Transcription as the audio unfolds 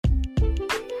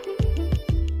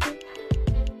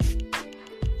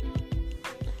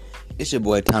It's your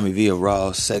boy Tommy V of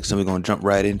Raw Sex, and we're going to jump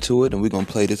right into it, and we're going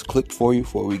to play this clip for you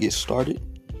before we get started.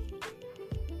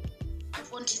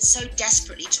 I've wanted so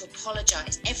desperately to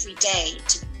apologise every day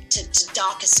to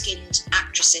darker skinned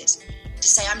actresses, to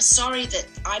say I'm sorry that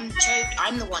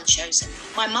I'm the one chosen.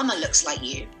 My mama looks like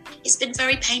you. It's been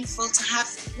very painful to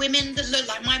have women that look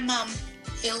like my mum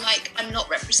feel like I'm not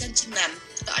representing them,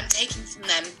 that I'm taking from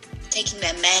them, taking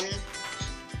their men,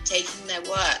 taking their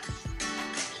work,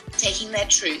 taking their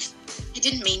truth. I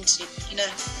didn't mean to,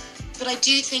 but I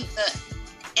do think that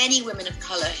any women of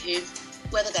colour who,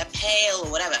 whether they're pale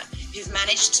or whatever, who've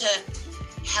managed to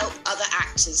help other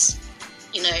actors,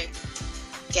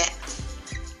 get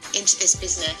into this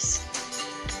business,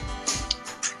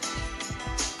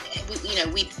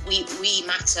 we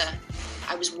matter.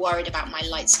 I was worried about my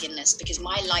light-skinnedness because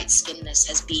my light-skinnedness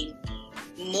has been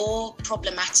more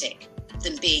problematic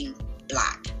than being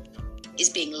black, is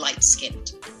being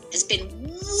light-skinned. Has been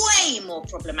way more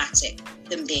problematic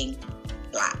than being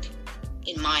black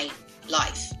in my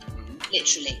life.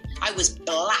 Literally. I was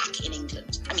black in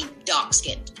England. I mean,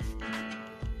 dark-skinned.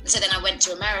 So then I went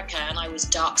to America and I was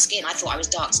dark-skinned. I thought I was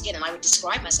dark-skinned and I would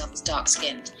describe myself as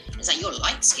dark-skinned. It's like, you're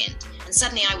light-skinned. And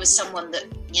suddenly I was someone that,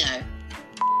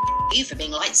 you for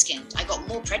being light-skinned. I got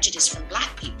more prejudice from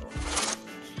black people.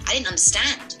 I didn't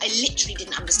understand. I literally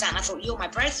didn't understand. I thought, you're my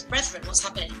brethren, what's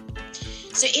happening?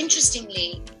 So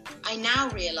interestingly, I now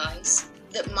realise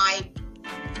that my,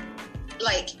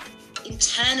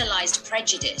 internalized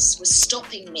prejudice was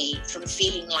stopping me from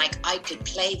feeling like I could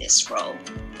play this role,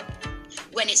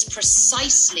 when it's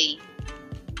precisely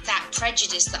that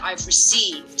prejudice that I've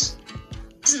received.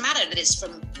 It doesn't matter that it's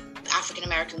from African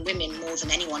American women more than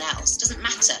anyone else. It doesn't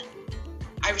matter.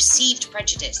 I received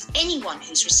prejudice. Anyone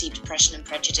who's received oppression and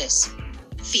prejudice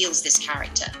feels this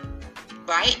character,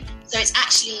 right? So it's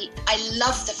actually, I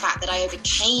love the fact that I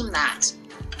overcame that.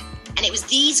 And it was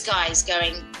these guys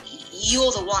going,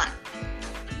 you're the one.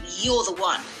 You're the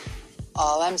one.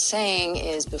 All I'm saying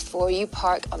is before you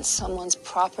park on someone's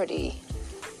property,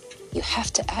 you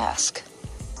have to ask.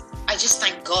 I just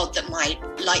thank God that my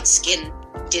light skin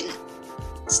didn't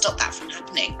stop that from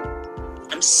happening.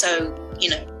 I'm so,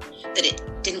 that it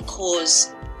didn't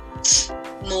cause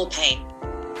more pain.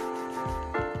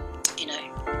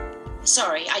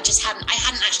 Sorry, I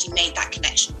hadn't actually made that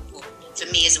connection before.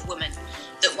 For me as a woman,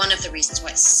 that one of the reasons why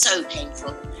it's so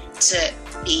painful to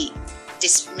be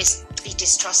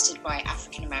distrusted by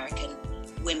African American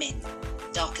women,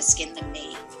 darker skinned than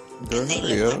me, and they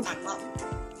look like my mum,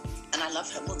 and I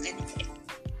love her more than anything.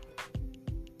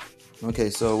 Okay,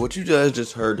 so what you guys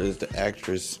just heard is the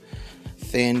actress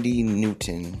Thandie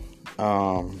Newton.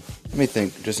 Let me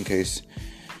think, just in case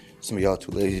some of y'all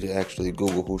too lazy to actually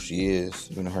Google who she is.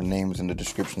 Her name is in the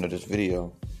description of this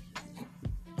video.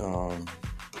 I'm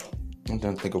trying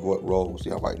to think of what roles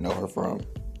y'all might know her from.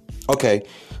 Okay,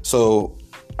 so,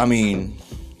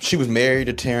 she was married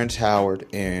to Terrence Howard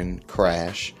in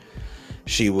Crash.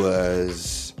 She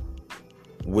was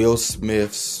Will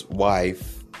Smith's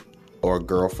wife, or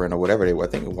girlfriend, or whatever they were. I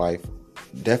think a wife.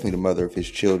 Definitely the mother of his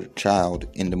child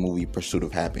in the movie Pursuit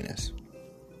of Happiness.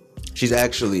 She's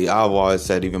actually, I've always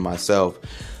said, even myself,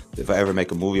 if I ever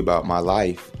make a movie about my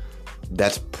life,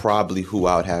 that's probably who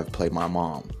I would have play my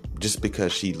mom, just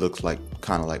because she looks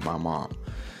kind of like my mom.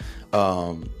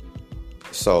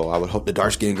 So I would hope the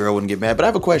dark-skinned girl wouldn't get mad. But I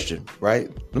have a question, right?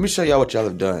 Let me show y'all what y'all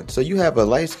have done. So you have a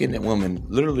light-skinned woman,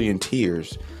 literally in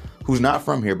tears, who's not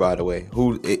from here, by the way,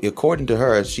 who, according to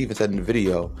her, as she even said in the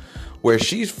video, where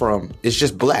she's from, it's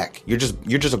just black. You're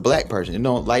just a black person.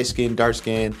 Light skin, dark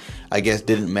skin, I guess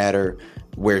didn't matter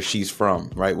where she's from,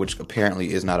 right? Which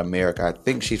apparently is not America. I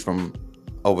think she's from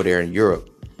over there in Europe,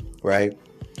 right?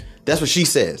 That's what she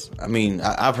says.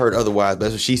 I've heard otherwise, but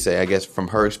that's what she said. I guess from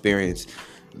her experience,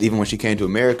 even when she came to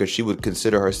America, she would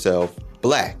consider herself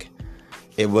black.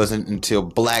 It wasn't until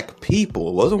black people,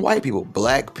 it wasn't white people,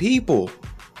 black people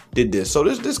did this. So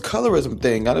this colorism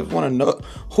thing, I just want to know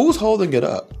who's holding it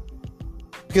up.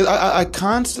 Because I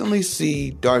constantly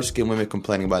see dark-skinned women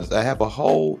complaining about this. I have I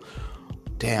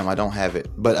don't have it.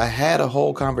 But I had a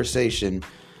whole conversation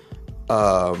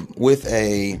with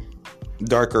a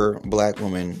darker black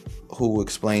woman who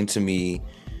explained to me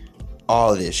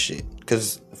all of this shit.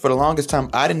 Because for the longest time,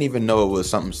 I didn't even know it was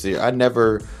something serious. I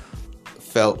never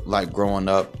felt like growing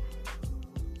up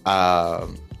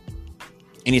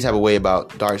any type of way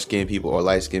about dark-skinned people or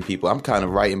light-skinned people. I'm kind of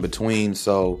right in between,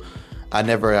 so I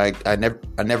never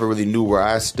really knew where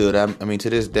I stood. To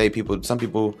this day, some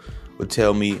people would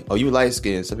tell me, "Oh, you light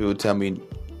skinned." Some people would tell me,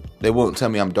 they won't tell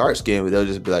me I'm dark skinned, but they'll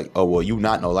just be like, "Oh, well, you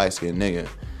not no light skinned nigga."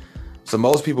 So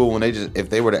most people, when if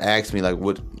they were to ask me like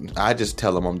what, I just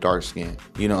tell them I'm dark skinned.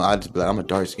 You know, I just be like, I'm a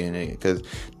dark skinned nigga, because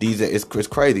it's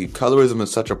crazy. Colorism is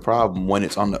such a problem when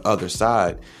it's on the other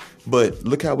side. But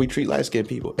look how we treat light skinned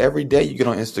people. Every day you get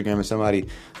on Instagram and somebody,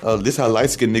 this how light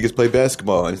skinned niggas play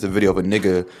basketball, and it's a video of a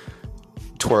nigga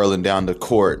twirling down the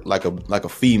court like a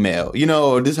female. You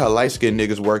know, this is how light skinned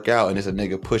niggas work out, and it's a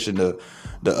nigga pushing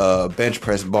the bench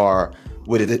press bar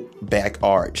with it back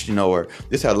arched, you know, or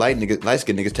this how light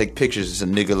skinned niggas take pictures. It's a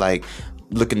nigga like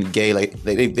looking gay, like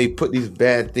they put these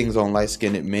bad things on light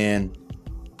skinned men.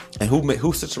 And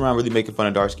who sits around really making fun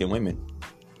of dark skinned women?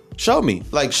 Show me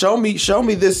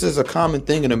this is a common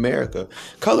thing in America.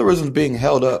 Colorism is being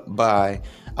held up by,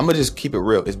 I'm gonna just keep it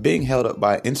real, it's being held up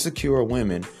by insecure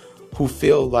women who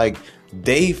feel like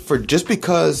they, for just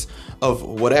because of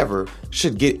whatever,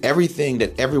 should get everything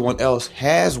that everyone else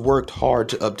has worked hard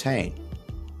to obtain.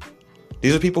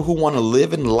 These are people who want to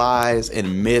live in lies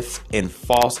and myths and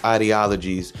false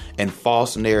ideologies and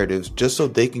false narratives just so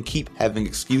they can keep having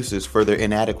excuses for their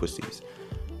inadequacies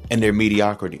and their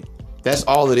mediocrity. That's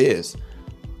all it is.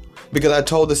 Because I'm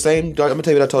going to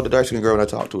tell you what I told the dark skinned girl when I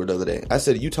talked to her the other day. I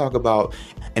said, you talk about,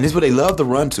 and this is what they love to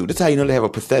run to. This is how you know they have a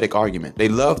pathetic argument. They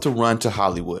love to run to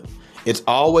Hollywood. It's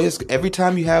always, every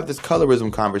time you have this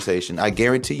colorism conversation, I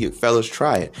guarantee you, fellas,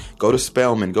 try it. Go to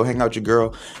Spelman, go hang out with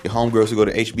your homegirls who go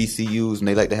to HBCUs, and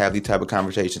they like to have these type of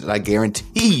conversations. And I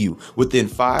guarantee you, within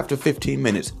 5 to 15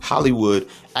 minutes, Hollywood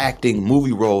acting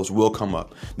movie roles will come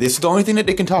up. This is the only thing that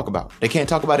they can talk about. They can't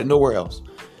talk about it nowhere else.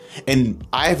 And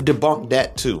I've debunked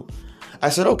that too. I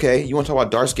said, okay, you want to talk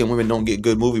about dark-skinned women don't get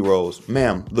good movie roles?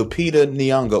 Ma'am, Lupita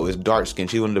Nyong'o is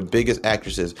dark-skinned. She's one of the biggest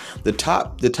actresses. The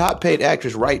top paid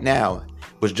actress right now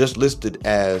was just listed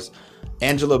as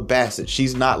Angela Bassett.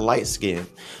 She's not light-skinned.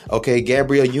 Okay,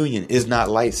 Gabrielle Union is not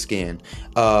light-skinned.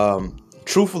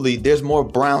 Truthfully, there's more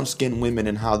brown-skinned women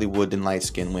in Hollywood than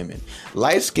light-skinned women.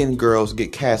 Light-skinned girls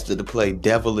get casted to play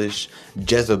devilish,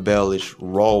 Jezebelish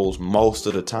roles most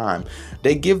of the time.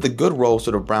 They give the good roles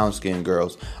to the brown-skinned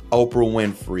girls. Oprah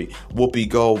Winfrey, Whoopi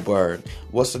Goldberg.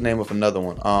 What's the name of another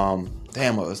one?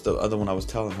 What's the other one I was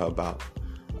telling her about?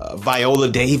 Viola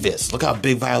Davis. Look how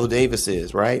big Viola Davis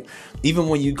is, right? Even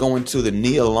when you go into the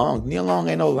Nia Long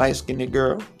ain't no light-skinned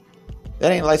girl.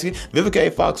 That ain't light-skinned. Vivica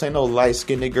A. Fox ain't no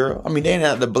light-skinned girl. I mean, they ain't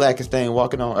not the blackest thing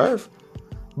walking on earth.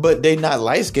 But they not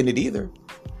light-skinned either.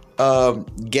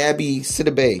 Gabby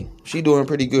Sidibe, she doing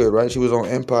pretty good, right? She was on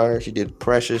Empire. She did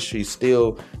Precious. She's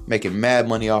still making mad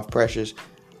money off Precious.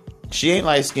 She ain't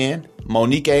light-skinned.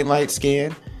 Monique ain't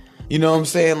light-skinned. You know what I'm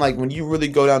saying? Like, when you really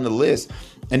go down the list,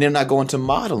 and then not going to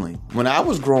modeling. When I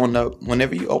was growing up,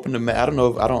 whenever you open I don't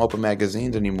open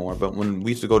magazines anymore, but when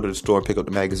we used to go to the store and pick up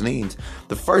the magazines,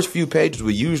 the first few pages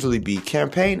would usually be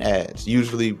campaign ads,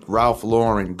 usually Ralph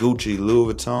Lauren, Gucci,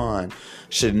 Louis Vuitton,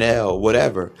 Chanel,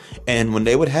 whatever. And when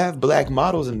they would have black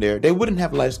models in there, they wouldn't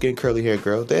have light-skinned curly haired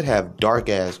girls. They'd have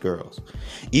dark-ass girls.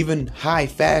 Even high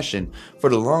fashion, for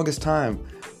the longest time,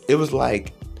 it was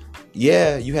like,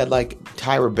 yeah, you had like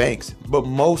Tyra Banks, but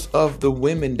most of the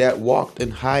women that walked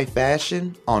in high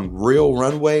fashion on real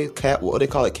runways, what they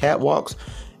call it, catwalks,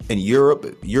 in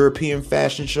Europe, European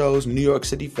fashion shows, New York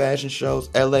City fashion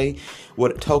shows, LA,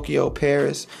 Tokyo,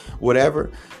 Paris, whatever,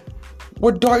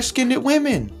 were dark-skinned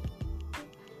women.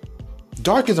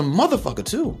 Dark as a motherfucker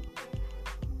too.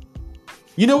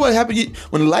 You know what happened?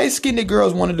 When light-skinned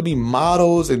girls wanted to be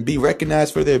models and be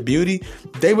recognized for their beauty,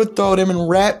 they would throw them in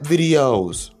rap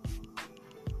videos.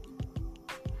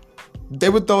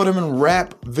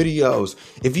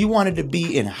 If you wanted to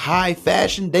be in high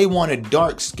fashion, they wanted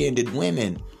dark-skinned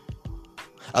women.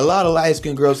 A lot of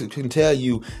light-skinned girls can tell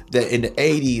you that in the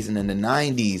 80s and in the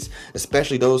 90s,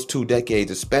 especially those two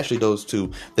decades,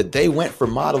 that they went for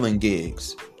modeling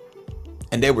gigs.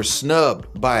 And they were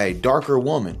snubbed by a darker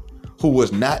woman who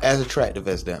was not as attractive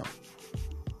as them.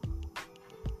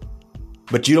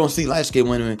 But you don't see light-skinned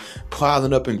women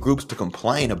piling up in groups to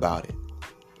complain about it.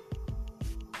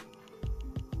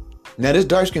 Now, this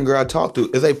dark-skinned girl I talked to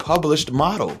is a published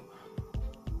model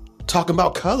talking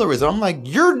about colorism. I'm like,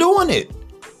 you're doing it.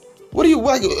 What do you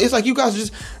like? It's like you guys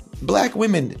just, black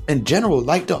women in general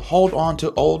like to hold on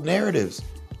to old narratives.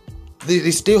 They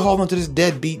still hold on to this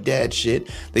deadbeat dad shit.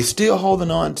 They still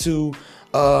holding on to,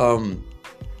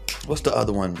 what's the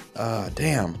other one?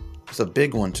 Damn, it's a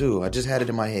big one too. I just had it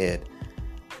in my head.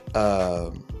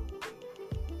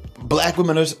 Black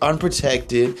women are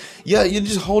unprotected. Yeah, you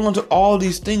just hold on to all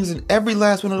these things, and every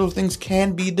last one of those things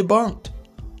can be debunked.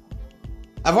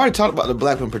 I've already talked about the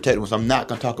black women protected, so I'm not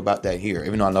going to talk about that here.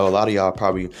 Even though I know a lot of y'all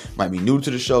probably might be new to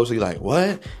the show, so you're like,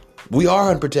 what? We are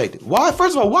unprotected. Why?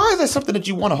 First of all, why is that something that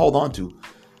you want to hold on to?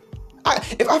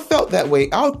 If I felt that way,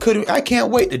 I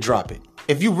can't wait to drop it.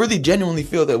 If you really genuinely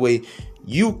feel that way,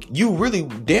 you really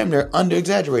damn near under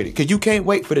exaggerated, because you can't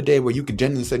wait for the day where you can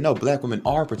genuinely say, no, black women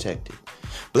are protected.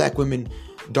 Black women,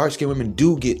 dark skinned women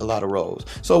do get a lot of roles.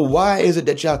 So why is it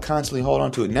that y'all constantly hold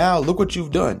on to it? Now look what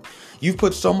you've done. You've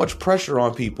put so much pressure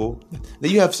on people that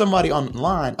you have somebody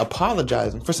online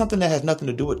apologizing for something that has nothing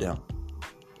to do with them.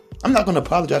 I'm not going to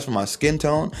apologize for my skin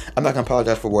tone. I'm not going to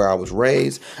apologize for where I was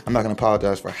raised. I'm not going to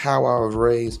apologize for how I was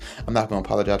raised. I'm not going to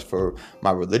apologize for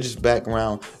my religious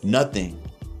background. Nothing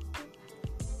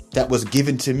that was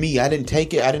given to me. I didn't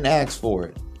take it. I didn't ask for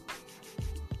it.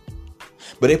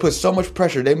 But they put so much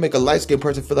pressure. They make a light-skinned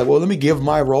person feel like, well, let me give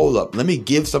my role up. Let me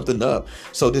give something up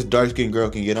so this dark-skinned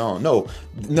girl can get on. No,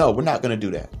 we're not going to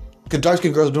do that. Because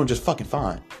dark-skinned girls are doing just fucking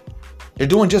fine. They're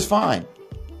doing just fine.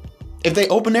 If they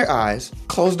open their eyes,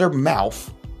 close their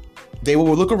mouth, they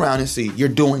will look around and see you're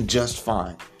doing just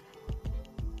fine.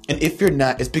 And if you're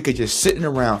not, it's because you're sitting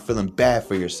around feeling bad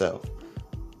for yourself.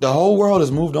 The whole world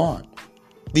has moved on.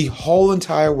 The whole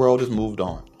entire world has moved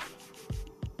on.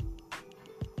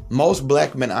 Most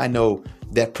black men I know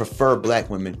that prefer black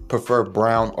women prefer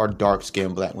brown or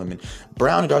dark-skinned black women.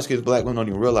 Brown and dark-skinned black women don't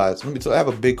even realize. So I have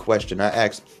a big question. I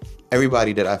asked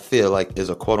everybody that I feel like is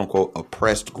a quote-unquote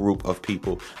oppressed group of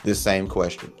people this same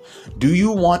question. Do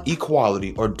you want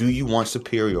equality or do you want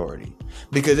superiority?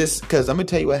 Because I'm going to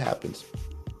tell you what happens.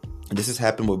 This has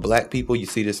happened with black people. You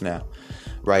see this now,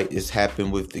 right? It's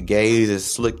happened with the gays. It's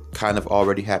slick kind of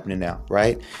already happening now,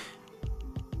 right?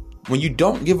 When you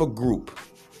don't give a group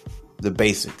the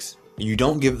basics, you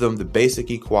don't give them the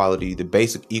basic equality, the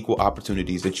basic equal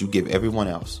opportunities that you give everyone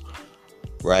else,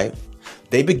 right?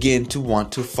 They begin to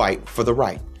want to fight for the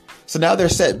right. So now they're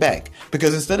set back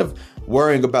because instead of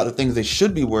worrying about the things they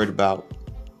should be worried about,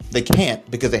 they can't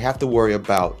because they have to worry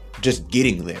about just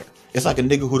getting there. It's like a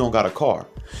nigga who don't got a car.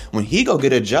 When he go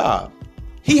get a job,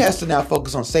 he has to now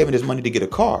focus on saving his money to get a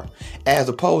car, as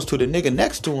opposed to the nigga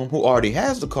next to him who already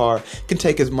has the car can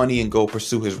take his money and go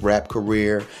pursue his rap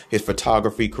career, his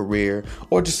photography career,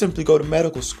 or just simply go to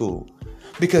medical school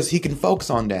because he can focus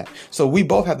on that. So we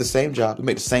both have the same job, we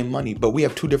make the same money, but we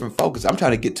have two different focuses. I'm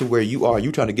trying to get to where you are.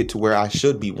 You're trying to get to where I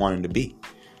should be wanting to be.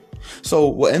 So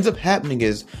what ends up happening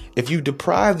is if you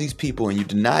deprive these people and you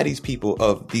deny these people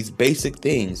of these basic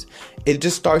things, it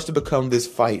just starts to become this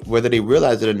fight, whether they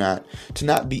realize it or not, to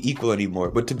not be equal anymore,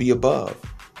 but to be above.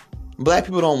 Black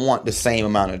people don't want the same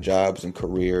amount of jobs and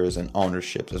careers and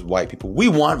ownerships as white people. We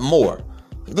want more.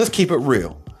 Let's keep it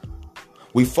real.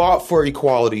 We fought for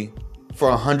equality for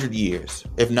 100 years,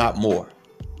 if not more.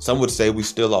 Some would say we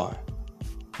still are.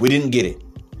 We didn't get it.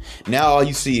 Now all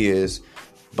you see is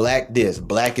black this,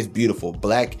 black is beautiful,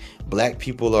 black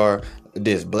people are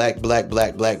this, black.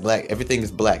 Everything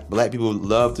is black. Black people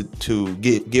love to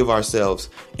give ourselves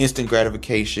instant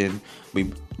gratification.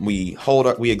 We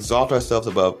exalt ourselves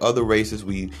above other races.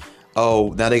 Now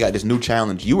they got this new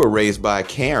challenge. You were raised by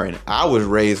Karen. I was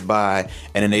raised by,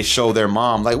 and then they show their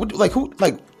mom. What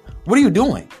are you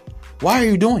doing? Why are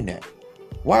you doing that?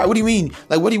 Why? What do you mean?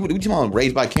 What do you mean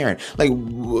raised by Karen?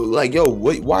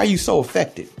 Why are you so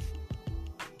affected?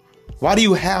 Why do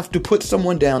you have to put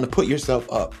someone down to put yourself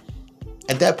up?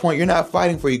 At that point, you're not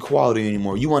fighting for equality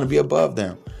anymore. You want to be above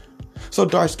them. So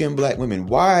dark-skinned black women,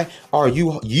 why are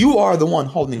you are the one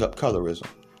holding up colorism.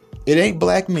 It ain't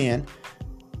black men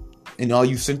and all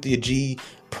you Cynthia G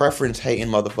preference hating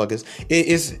motherfuckers. It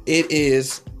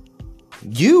is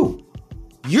you.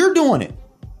 You're doing it.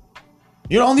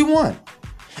 You're the only one.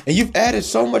 And you've added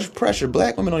so much pressure.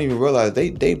 Black women don't even realize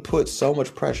they put so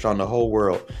much pressure on the whole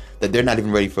world that they're not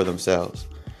even ready for themselves.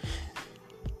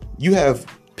 You have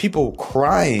people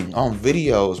crying on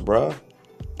videos, bruh,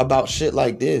 about shit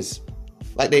like this.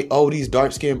 Like they owe these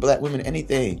dark-skinned black women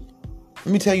anything.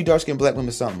 Let me tell you dark-skinned black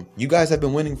women something. You guys have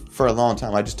been winning for a long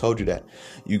time. I just told you that.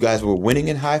 You guys were winning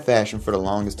in high fashion for the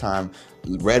longest time.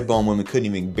 Red-bone women couldn't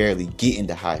even barely get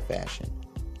into high fashion.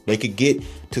 They could get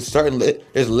to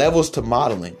there's levels to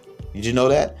modeling. Did you know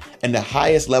that? And the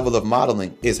highest level of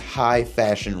modeling is high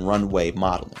fashion runway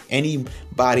modeling.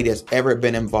 Anybody that's ever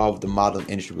been involved with the modeling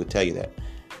industry will tell you that.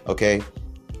 Okay?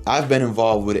 I've been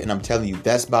involved with it and I'm telling you,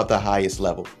 that's about the highest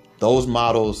level. Those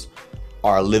models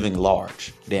are living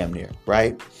large, damn near,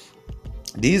 right?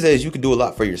 These days, you can do a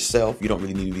lot for yourself. You don't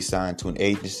really need to be signed to an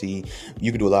agency.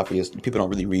 You can do a lot for yourself. People don't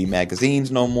really read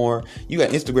magazines no more. You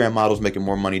got Instagram models making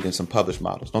more money than some published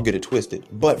models. Don't get it twisted.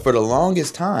 But for the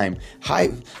longest time, high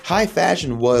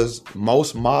fashion was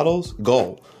most models'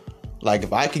 goal. Like,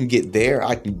 if I can get there,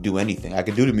 I can do anything. I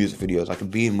can do the music videos. I can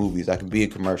be in movies. I can be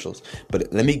in commercials.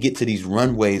 But let me get to these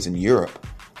runways in Europe.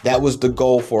 That was the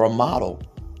goal for a model.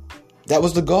 That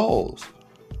was the goals.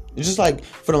 It's just like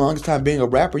for the longest time being a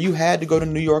rapper, you had to go to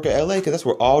New York or LA because that's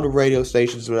where all the radio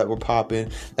stations that were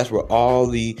popping. That's where all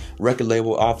the record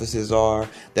label offices are.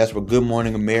 That's where Good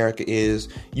Morning America is.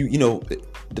 You know,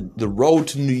 the road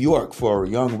to New York for a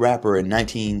young rapper in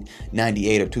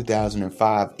 1998 or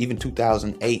 2005, even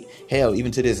 2008, hell,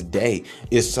 even to this day,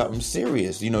 is something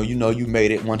serious. You know, you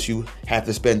made it once you have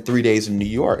to spend 3 days in New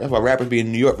York. That's why rappers be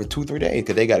in New York for 2-3 days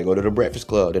because they got to go to the Breakfast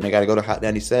Club, then they got to go to Hot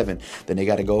 97, then they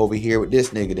got to go over here with this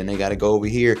nigga. Then they got to go over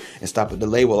here and stop at the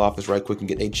label office right quick and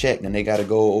get their check. Then they got to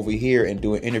go over here and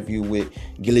do an interview with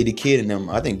Gilly the Kid and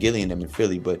them. I think Gilly and them in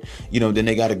Philly, but then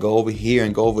they got to go over here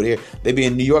and go over there. They be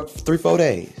in New York for 3-4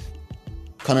 days.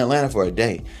 Come to Atlanta for a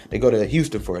day. They go to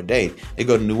Houston for a day. They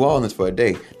go to New Orleans for a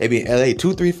day. They be in LA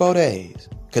 2, 3, 4 days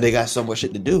because they got so much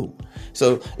shit to do.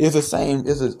 So it's the same.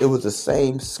 It was the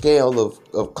same scale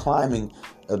of climbing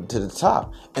to the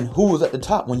top. And who was at the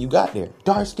top when you got there?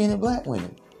 Dark-skinned black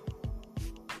women.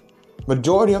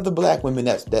 Majority of the black women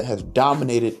that has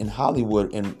dominated in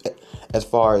Hollywood and as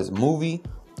far as movie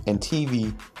and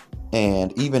TV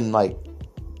and even like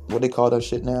what they call that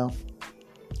shit now,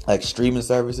 like streaming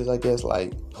services, I guess,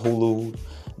 like Hulu,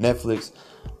 Netflix,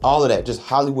 all of that, just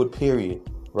Hollywood period,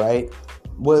 right,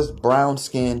 was brown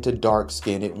skinned to dark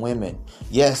skinned women.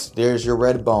 Yes, there's your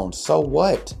red bone. So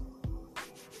what?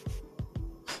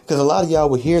 Because a lot of y'all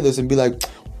would hear this and be like,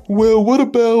 well, what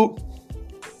about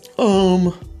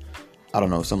I don't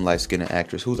know, some light-skinned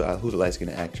actress. Who's a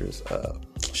light-skinned actress?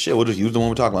 Shit, we'll just use the one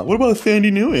we're talking about. What about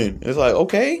Sandy Newton? It's like,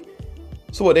 okay.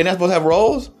 So what, they're not supposed to have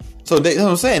roles? So that's what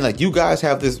I'm saying. Like, you guys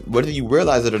have this, whether you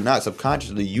realize it or not,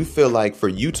 subconsciously, you feel like for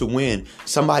you to win,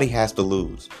 somebody has to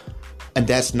lose. And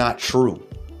that's not true.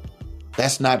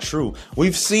 That's not true.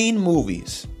 We've seen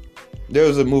movies. There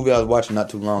was a movie I was watching not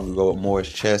too long ago with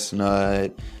Morris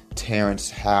Chestnut, Terrence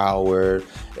Howard,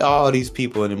 all these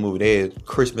people in the movie. They had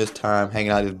Christmas time hanging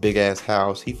out in his big ass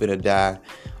house. He finna die,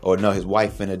 or no, his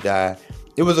wife finna die.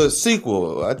 It was a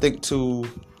sequel, I think, to,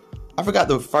 I forgot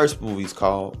the first movie's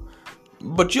called,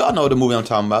 but y'all know the movie I'm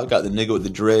talking about. Got the nigga with the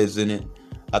dreads in it.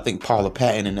 I think Paula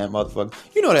Patton in that motherfucker.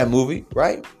 You know that movie,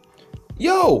 right?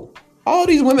 Yo, all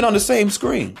these women on the same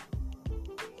screen.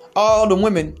 All the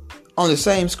women on the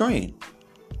same screen.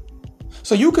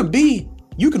 So you can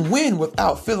win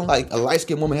without feeling like a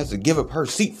light-skinned woman has to give up her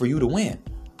seat for you to win.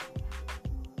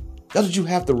 That's what you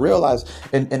have to realize.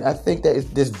 And I think that it's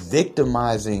this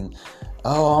victimizing.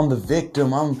 Oh, I'm the victim.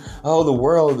 The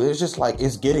world. It's just like,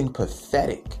 it's getting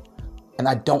pathetic. And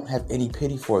I don't have any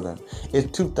pity for them.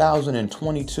 It's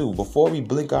 2022. Before we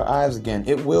blink our eyes again,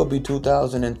 it will be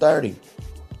 2030.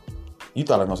 You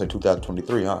thought I was going to say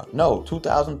 2023, huh? No,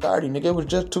 2030, nigga. It was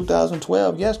just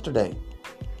 2012 yesterday.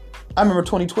 I remember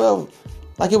 2012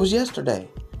 like it was yesterday.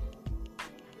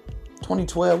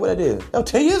 2012, what it is? That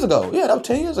was 10 years ago. Yeah, that was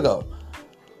 10 years ago.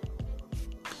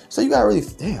 So you got really,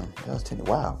 damn, that was 10 years.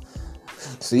 Wow.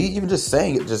 See, even just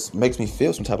saying it just makes me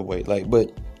feel some type of way. Like,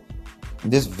 but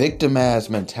this victim ass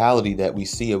mentality that we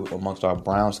see amongst our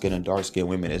brown skin and dark skin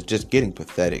women is just getting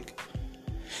pathetic.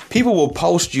 People will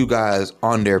post you guys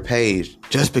on their page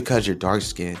just because you're dark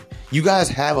skinned. You guys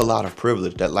have a lot of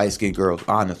privilege that light skinned girls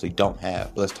honestly don't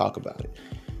have. Let's talk about it.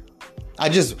 I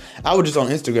was just on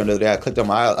Instagram the other day. I clicked on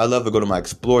I love to go to my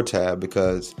Explore tab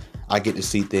because I get to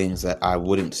see things that I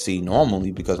wouldn't see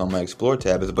normally because on my Explore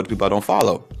tab is a bunch of people I don't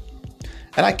follow.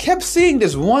 And I kept seeing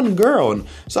this one girl. And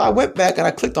so I went back and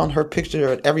I clicked on her picture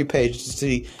at every page to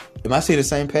see, am I seeing the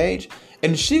same page?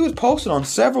 And she was posted on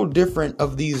several different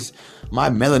of these, my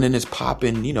melanin is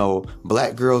popping,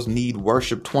 black girls need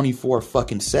worship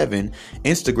 24/7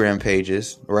 Instagram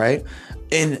pages, right?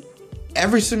 And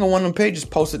every single one of them pages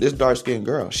posted this dark-skinned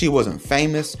girl. She wasn't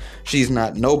famous. She's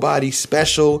not nobody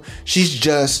special. She's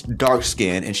just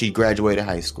dark-skinned and she graduated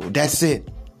high school. That's it.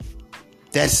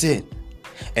 That's it.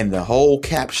 And the whole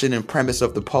caption and premise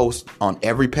of the post on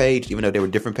every page, even though they were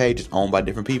different pages owned by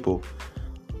different people,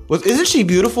 was, isn't she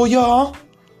beautiful, y'all?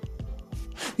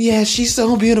 Yeah, she's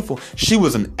so beautiful. She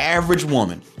was an average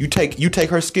woman. You take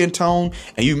her skin tone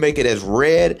and you make it as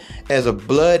red as a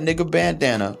blood nigga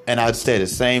bandana, and I'd say the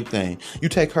same thing. You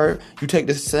take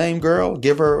the same girl,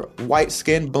 give her white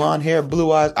skin, blonde hair,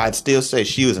 blue eyes, I'd still say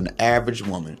she was an average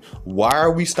woman. Why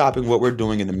are we stopping what we're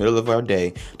doing in the middle of our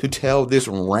day to tell this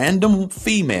random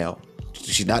female?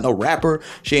 She's not no rapper.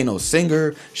 She ain't no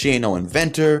singer. She ain't no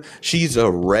inventor. She's a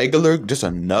regular, just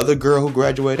another girl who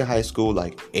graduated high school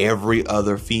like every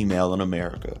other female in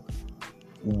America.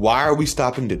 Why are we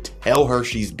stopping to tell her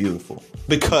she's beautiful?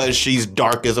 Because she's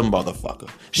dark as a motherfucker.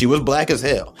 She was black as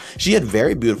hell. She had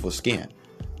very beautiful skin.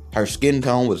 Her skin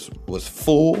tone was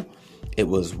full. It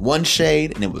was one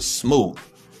shade and it was smooth.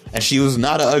 And she was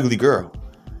not an ugly girl.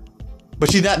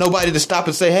 But she's not nobody to stop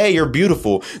and say, hey, you're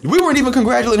beautiful. We weren't even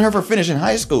congratulating her for finishing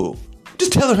high school.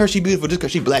 Just telling her she's beautiful just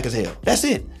because she's black as hell. That's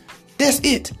it. That's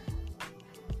it.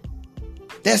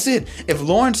 That's it. If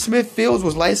Lauren Smith Fields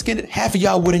was light-skinned, half of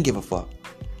y'all wouldn't give a fuck.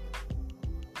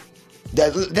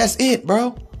 That's it,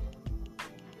 bro.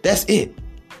 That's it.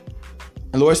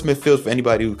 And Lauren Smith Fields, for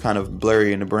anybody who's kind of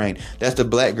blurry in the brain, that's the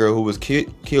black girl who was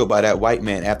killed by that white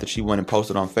man after she went and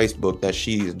posted on Facebook that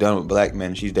she's done with black men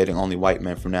and she's dating only white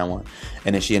men from now on.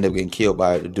 And then she ended up getting killed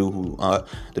by the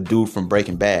dude from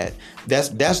Breaking Bad.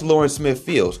 That's Lauren Smith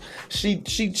Fields.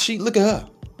 She look at her.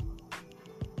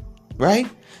 Right?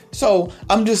 So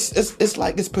I'm just, it's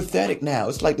like, it's pathetic now.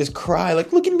 It's like this cry,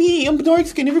 like, look at me, I'm dark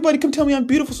skinned. Everybody come tell me I'm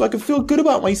beautiful so I can feel good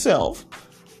about myself.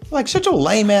 Like, shut your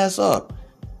lame ass up.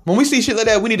 When we see shit like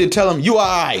that, we need to tell them, you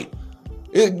alright.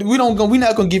 We're not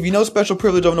gonna give you no special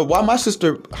privilege over why my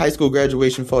sister high school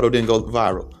graduation photo didn't go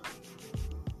viral.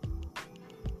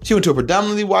 She went to a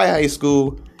predominantly white high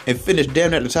school and finished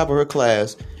damn near at the top of her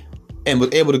class and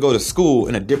was able to go to school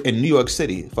in New York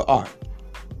City for art.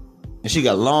 And she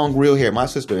got long, real hair, my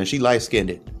sister, and she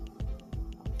light-skinned.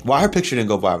 Why her picture didn't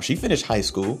go viral? She finished high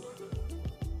school.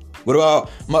 What about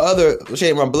she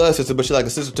ain't my blood sister, but she like a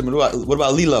sister to me. What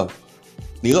about Lilo?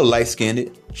 Lilo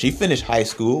light-skinned. She finished high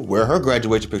school. Where her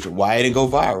graduation picture? Why it didn't go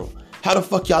viral? How the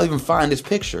fuck y'all even find this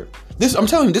picture? I'm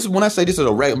telling you, this is when I say this is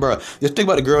a regular, bro. Just think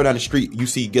about the girl down the street you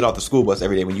see get off the school bus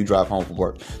every day when you drive home from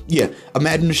work. Yeah,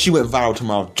 imagine if she went viral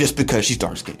tomorrow just because she's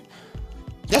dark-skinned.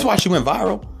 That's why she went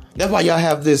viral. That's why y'all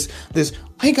have this,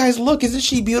 hey guys, look, isn't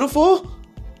she beautiful?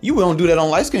 You don't do that on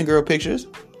light-skinned girl pictures.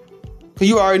 Because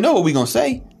you already know what we gonna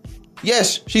say.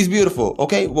 Yes, she's beautiful,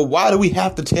 okay? Well, why do we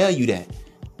have to tell you that?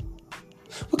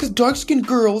 Because dark-skinned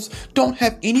girls don't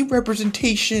have any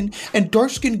representation and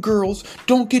dark-skinned girls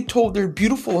don't get told they're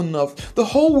beautiful enough. The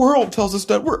whole world tells us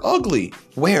that we're ugly.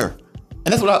 Where? And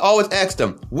that's what I always ask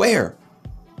them. Where?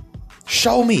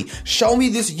 Show me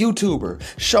this YouTuber,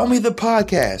 show me the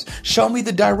podcast, show me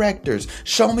the directors,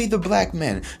 show me the black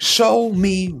men, show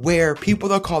me where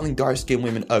people are calling dark-skinned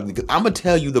women ugly. Because I'm going to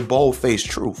tell you the bold-faced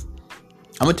truth.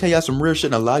 I'm going to tell y'all some real shit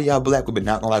and a lot of y'all black women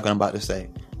not going to like what I'm about to say.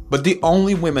 But the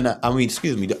only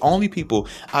the only people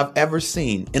I've ever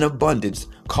seen in abundance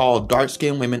call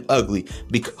dark-skinned women ugly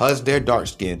because they're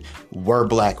dark-skinned were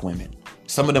black women.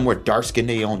 Some of them were dark-skinned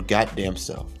their own goddamn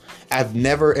self. I've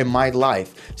never in my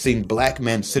life seen black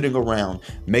men sitting around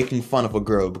making fun of a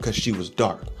girl because she was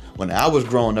dark. When I was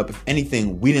growing up, if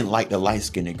anything, we didn't like the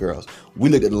light-skinned girls. We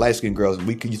looked at the light-skinned girls and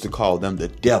we used to call them the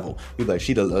devil. We'd be like,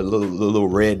 she the little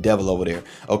red devil over there.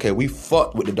 Okay, we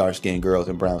fucked with the dark-skinned girls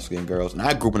and brown-skinned girls. And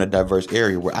I grew up in a diverse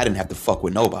area where I didn't have to fuck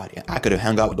with nobody. I could have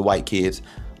hung out with the white kids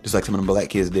just like some of the black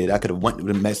kids did. I could have went with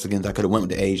the Mexicans. I could have went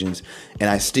with the Asians. And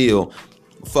I still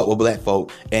fuck with black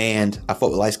folk, and I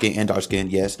fuck with light skin and dark skin,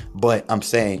 yes. But I'm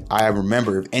saying, I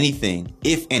remember if anything,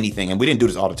 and we didn't do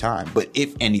this all the time, but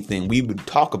if anything, we would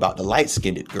talk about the light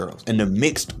skinned girls and the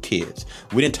mixed kids.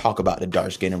 We didn't talk about the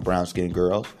dark skin and brown skin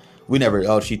girls. We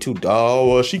never, she cute,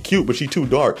 but she too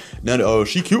dark. No,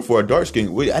 she cute for a dark skin.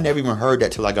 I never even heard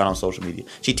that till I got on social media.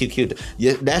 She too cute.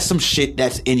 Yeah, that's some shit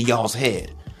that's in y'all's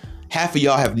head. Half of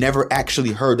y'all have never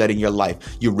actually heard that in your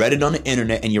life. You read it on the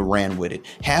internet and you ran with it.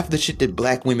 Half the shit that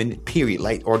black women, period,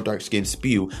 light or dark skin,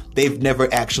 spew, they've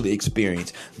never actually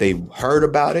experienced. They heard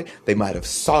about it, they might have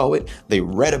saw it, they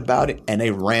read about it, and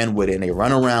they ran with it, and they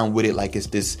run around with it like it's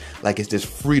this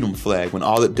freedom flag, when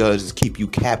all it does is keep you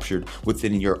captured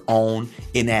within your own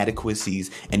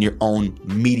inadequacies and your own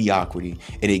mediocrity.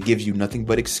 And it gives you nothing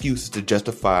but excuses to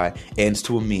justify ends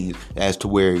to a means as to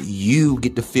where you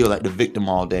get to feel like the victim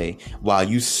all day, while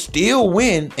you still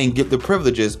win and get the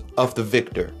privileges of the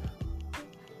victor.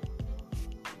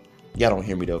 Y'all don't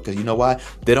hear me though, because you know why?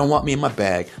 They don't want me in my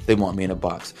bag, they want me in a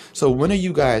box. So when are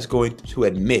you guys going to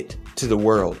admit to the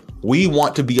world, we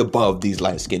want to be above these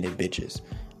light-skinned bitches?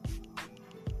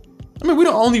 I mean, we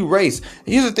don't only race.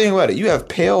 Here's the thing about it. You have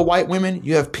pale white women,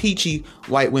 you have peachy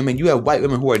white women, you have white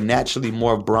women who are naturally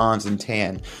more bronze and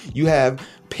tan. You have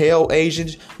pale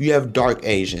Asians, you have dark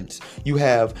Asians. You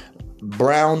have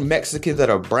brown Mexicans that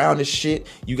are brown as shit.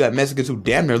 You got Mexicans who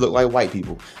damn near look like white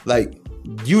people. Like,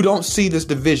 you don't see this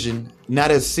division, not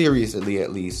as seriously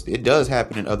at least. It does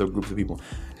happen in other groups of people.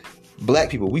 Black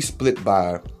people, we are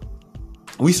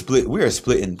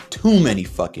split in too many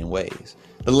fucking ways.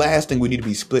 The last thing we need to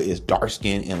be split is dark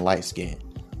skin and light skin.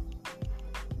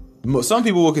 Some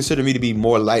people will consider me to be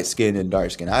more light skin than dark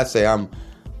skin. I'd say I'm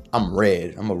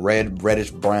red. I'm a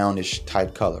reddish, brownish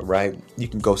type color, right? You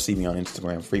can go see me on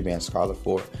Instagram,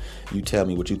 FreeBandScarlet4. You tell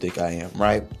me what you think I am,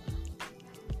 right?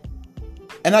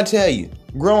 And I tell you,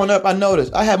 growing up, I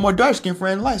noticed I had more dark-skinned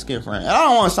friends than light-skinned friends. And I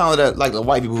don't want to sound like the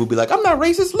white people who be like, I'm not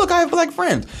racist. Look, I have black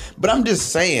friends. But I'm just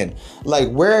saying, like,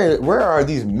 where are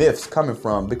these myths coming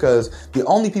from? Because the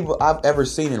only people I've ever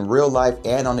seen in real life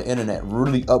and on the internet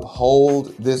really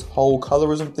uphold this whole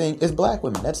colorism thing is black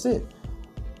women. That's it.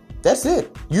 That's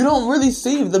it. You don't really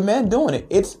see the men doing it.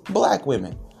 It's black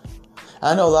women.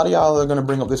 I know a lot of y'all are gonna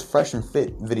bring up this Fresh and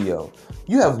Fit video.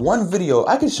 You have one video.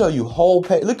 I can show you whole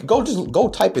page. Look, go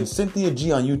type in Cynthia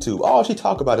G on YouTube. All she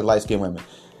talk about is light-skinned women,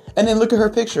 and then look at her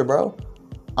picture, bro.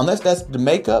 Unless that's the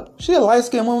makeup, she a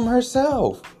light-skinned woman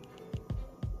herself.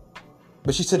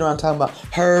 But she's sitting around talking about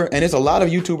her, and there's a lot of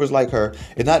YouTubers like her.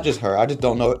 It's not just her. I just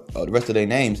don't know the rest of their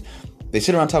names. They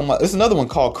sit around talking about. There's another one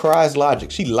called Cries Logic.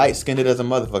 She light-skinned as a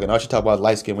motherfucker. And all she talk about is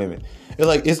light-skinned women.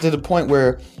 It's to the point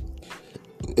where.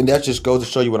 And that just goes to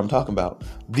show you what I'm talking about.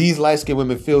 These light-skinned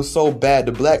women feel so bad.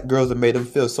 The black girls have made them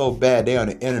feel so bad. They're on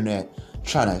the internet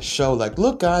trying to show like,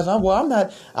 look guys,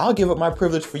 I'll give up my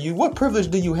privilege for you. What privilege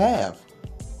do you have?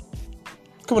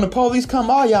 Come on, the police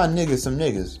come, all y'all niggas some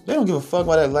niggas. They don't give a fuck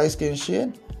about that light-skinned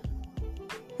shit.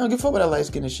 They don't give a fuck about that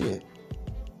light-skinned shit.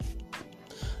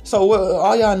 So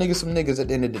all y'all niggas some niggas at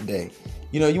the end of the day.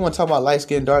 You know, you want to talk about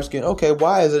light-skinned, dark-skinned. Okay,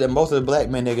 why is it that most of the black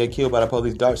men that get killed by the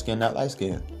police dark-skinned, not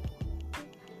light-skinned?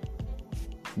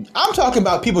 I'm talking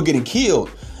about people getting killed.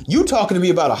 You talking to me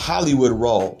about a Hollywood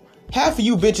role. Half of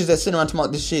you bitches that sit around talking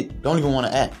about this shit don't even want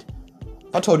to act.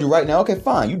 I told you right now, okay,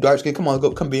 fine, you dark skin,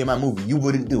 come be in my movie. You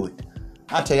wouldn't do it.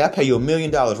 I tell you, I pay you $1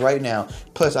 million right now,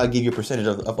 plus I give you a percentage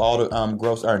of all the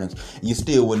gross earnings. You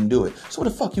still wouldn't do it. So what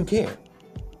the fuck you care?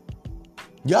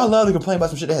 Y'all love to complain about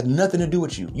some shit that has nothing to do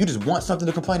with you. You just want something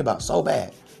to complain about so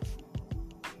bad.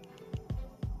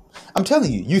 I'm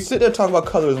telling you, you sit there talking about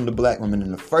colorism to black women,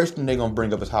 and the first thing they're going to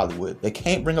bring up is Hollywood. They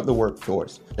can't bring up the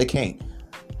workforce. They can't.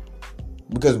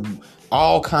 Because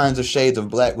all kinds of shades of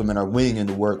black women are winning in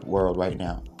the work world right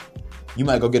now. You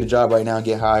might go get a job right now and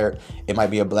get hired. It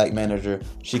might be a black manager.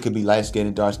 She could be light-skinned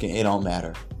and dark-skinned. It don't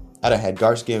matter. I'd have had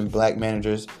dark-skinned black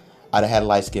managers. I'd have had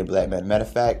light-skinned black men. Matter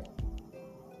of fact,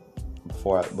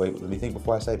 let me think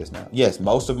before I say this now. Yes,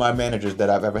 most of my managers that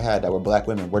I've ever had that were black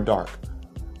women were dark.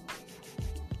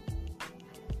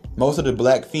 Most of the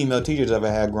black female teachers I've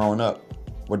ever had growing up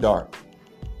were dark.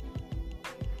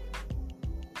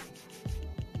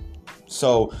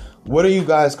 So what are you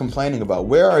guys complaining about?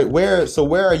 Where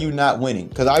are you not winning?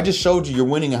 Because I just showed you you're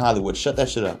winning in Hollywood. Shut that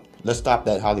shit up. Let's stop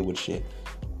that Hollywood shit.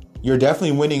 You're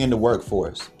definitely winning in the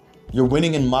workforce. You're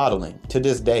winning in modeling. To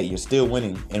this day, you're still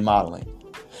winning in modeling.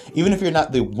 Even if you're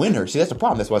not the winner, see, that's the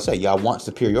problem. That's why I say y'all want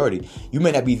superiority. You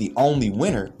may not be the only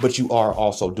winner, but you are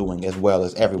also doing as well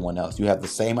as everyone else. You have the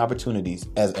same opportunities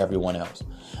as everyone else.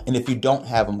 And if you don't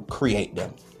have them, create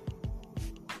them.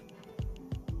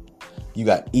 You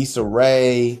got Issa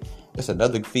Rae. There's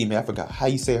another female. I forgot how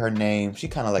you say her name. She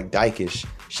kind of like dykish.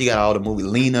 She got all the movie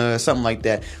Lena, something like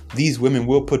that. These women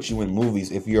will put you in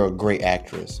movies if you're a great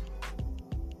actress.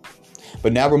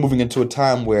 But now we're moving into a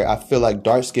time where I feel like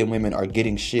dark-skinned women are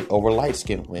getting shit over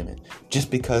light-skinned women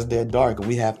just because they're dark.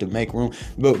 We have to make room.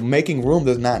 But making room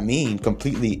does not mean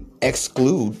completely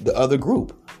exclude the other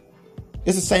group.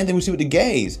 It's the same thing we see with the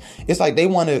gays. It's like they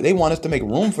want us to make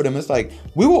room for them. It's like,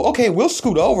 we'll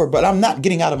scoot over, but I'm not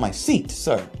getting out of my seat,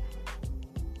 sir.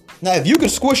 Now, if you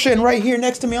could squish in right here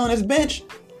next to me on this bench,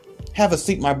 have a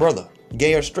seat, my brother.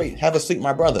 Gay or straight, have a seat,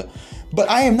 my brother. But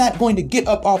I am not going to get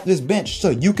up off this bench so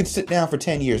you can sit down for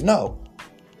 10 years. No,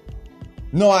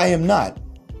 I am not.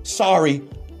 Sorry,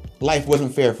 life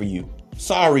wasn't fair for you.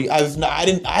 Sorry, I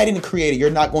didn't create it. You're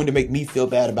not going to make me feel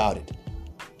bad about it.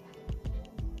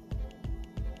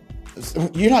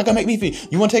 You're not gonna make me feel.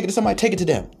 You want to take it to somebody? Take it to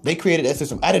them. They created that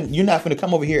system. You're not going to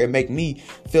come over here and make me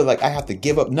feel like I have to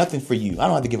give up nothing for you. I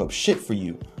don't have to give up shit for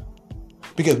you.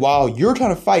 Because while you're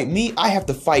trying to fight me, I have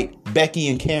to fight Becky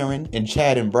and Karen and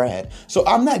Chad and Brad. So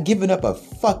I'm not giving up a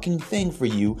fucking thing for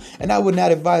you. And I would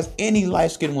not advise any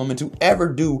light-skinned woman to ever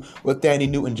do what Thandie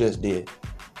Newton just did.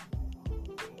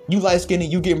 You light-skinned,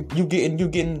 you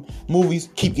getting movies,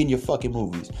 keep getting your fucking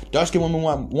movies. Dark-skinned women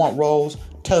want roles,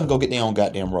 tell them go get their own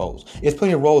goddamn roles. It's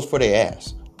plenty of roles for their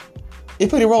ass.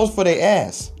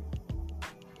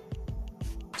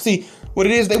 See, what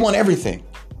it is, they want everything.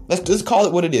 Let's just call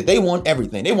it what it is. They want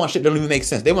everything. They want shit that don't even make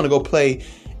sense. They want to go play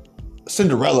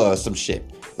Cinderella or some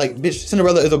shit. Like, bitch,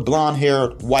 Cinderella is a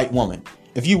blonde-haired white woman.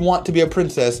 If you want to be a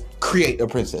princess, create a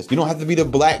princess. You don't have to be the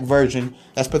black version.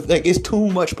 That's pathetic. It's too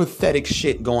much pathetic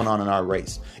shit going on in our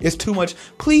race. It's too much.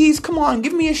 Please, come on,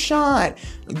 give me a shot.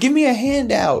 Give me a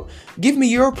handout. Give me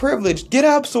your privilege. Get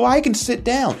up so I can sit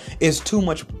down. It's too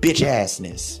much bitch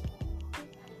assness.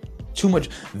 Too much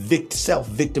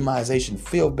self-victimization.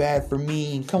 Feel bad for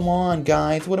me. Come on,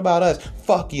 guys. What about us?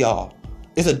 Fuck y'all.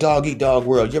 It's a dog-eat-dog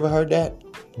world. You ever heard that?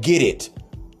 Get it.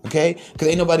 Okay? Because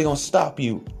ain't nobody gonna stop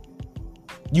you.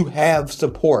 You have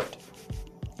support.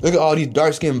 Look at all these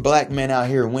dark-skinned black men out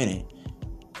here winning.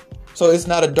 So it's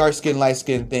not a dark-skinned,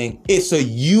 light-skinned thing. It's a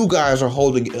you guys are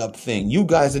holding it up thing. You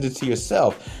guys did it to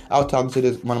yourself. I was talking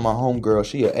to one of my homegirls.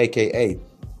 She a AKA.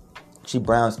 She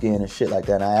brown skin and shit like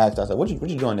that. And I asked her, I said, what you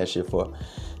doing that shit for?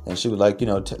 And she was like,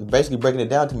 basically breaking it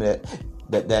down to me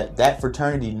that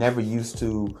fraternity never used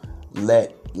to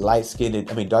let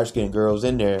dark-skinned girls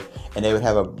in there, and they would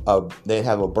have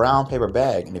a brown paper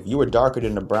bag. And if you were darker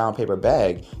than the brown paper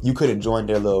bag, you couldn't join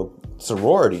their little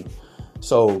sorority.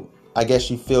 So I guess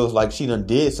she feels like she done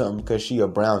did something because she a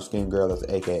brown-skinned girl that's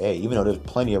an AKA, even though there's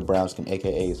plenty of brown-skinned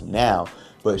AKAs now.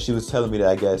 But she was telling me that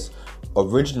I guess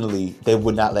originally they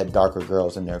would not let darker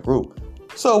girls in their group.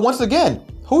 So once again,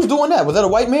 who's doing that? Was that a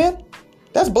white man?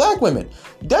 That's black women.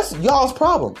 That's y'all's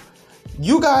problem.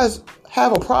 You guys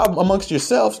have a problem amongst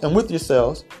yourselves and with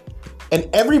yourselves, and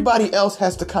everybody else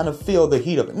has to kind of feel the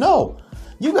heat of it. No,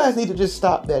 you guys need to just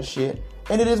stop that shit.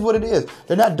 And it is what it is.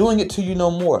 They're not doing it to you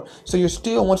no more. So you're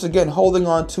still, once again, holding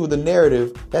on to the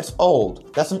narrative that's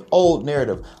old. That's an old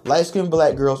narrative. Light-skinned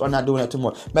black girls are not doing that too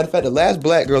more. Matter of fact, the last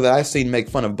black girl that I seen make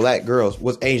fun of black girls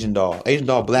was Asian Doll. Asian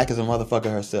Doll black as a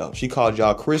motherfucker herself. She called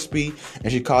y'all crispy,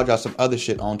 and she called y'all some other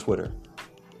shit on Twitter.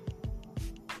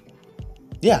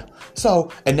 Yeah. So,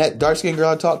 and that dark-skinned girl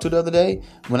I talked to the other day,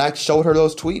 when I showed her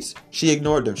those tweets, she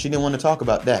ignored them. She didn't want to talk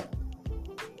about that.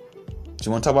 She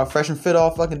want to talk about Fresh and Fit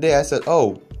all fucking day. I said,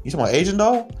 oh, you talking about Asian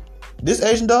Doll? This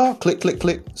Asian Doll? Click, click,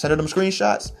 click. Send her them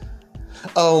screenshots.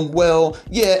 Well,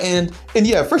 yeah, and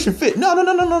yeah, Fresh and Fit. No.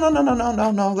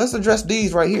 Let's address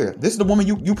these right here. This is the woman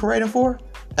you parading for?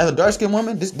 As a dark-skinned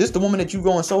woman? This the woman that you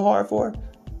going so hard for?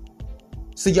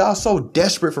 So y'all so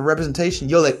desperate for representation,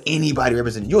 you'll let anybody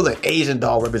represent you. You'll let Asian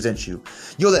Doll represent you.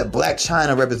 You'll let Black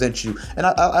China represent you. And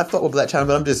I fuck with Black China,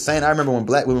 but I'm just saying, I remember when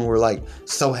black women were like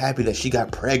so happy that she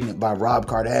got pregnant by Rob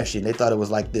Kardashian. They thought it was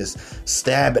like this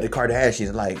stab at the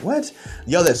Kardashians. Like, what?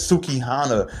 Y'all let Suki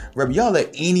Hana, y'all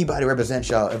let anybody represent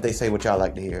y'all if they say what y'all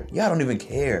like to hear. Y'all don't even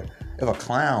care if a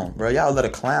clown, bro. Y'all let a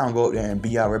clown go up there and be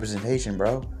y'all representation,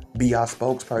 bro. Be y'all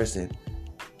spokesperson.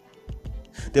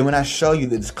 Then when I show you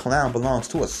that this clown belongs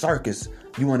to a circus,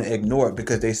 you want to ignore it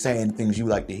because they're saying things you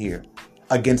like to hear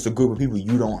against a group of people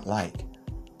you don't like.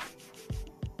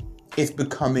 It's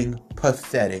becoming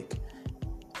pathetic.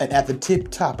 And at the tip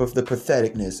top of the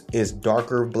patheticness is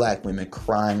darker black women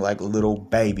crying like little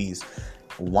babies,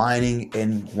 whining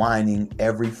and whining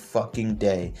every fucking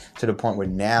day, to the point where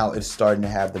now it's starting to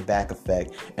have the back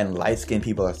effect, and light-skinned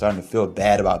people are starting to feel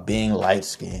bad about being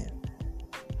light-skinned.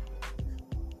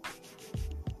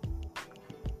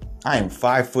 I am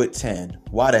 5'10".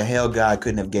 Why the hell God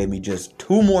couldn't have gave me just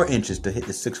 2 more inches to hit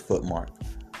the 6 foot mark?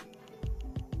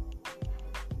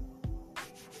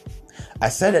 I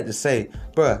said that to say,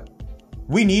 bruh,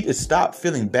 we need to stop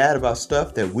feeling bad about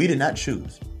stuff that we did not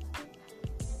choose.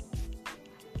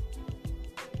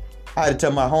 I had to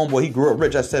tell my homeboy, he grew up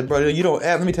rich. I said, brother, let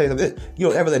me tell you something. You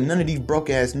don't ever let none of these broke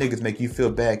ass niggas make you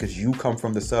feel bad because you come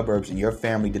from the suburbs and your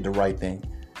family did the right thing.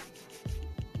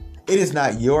 It is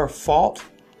not your fault,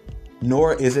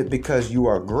 nor is it because you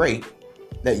are great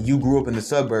that you grew up in the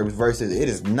suburbs, versus it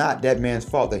is not that man's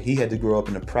fault that he had to grow up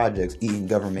in the projects eating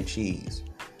government cheese.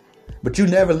 But you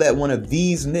never let one of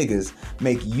these niggas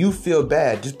make you feel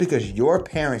bad just because your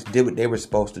parents did what they were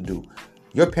supposed to do.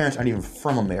 Your parents aren't even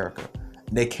from America.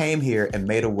 They came here and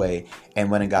made a way and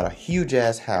went and got a huge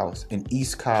ass house in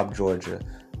East Cobb, Georgia,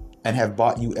 and have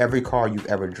bought you every car you've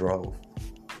ever drove.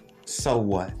 So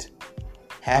what?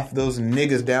 Half those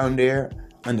niggas down there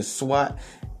on the SWAT,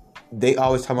 they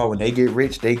always talk about when they get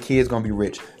rich, their kids gonna be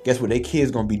rich. Guess what? Their kids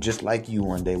gonna be just like you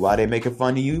one day. While they making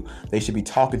fun of you, they should be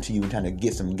talking to you and trying to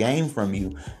get some game from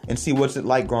you and see what's it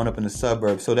like growing up in the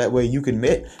suburbs. So that way you can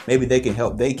admit, maybe they can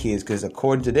help their kids, because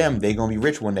according to them, they gonna be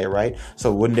rich one day, right?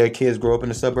 So wouldn't their kids grow up in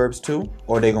the suburbs too?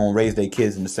 Or they gonna raise their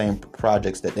kids in the same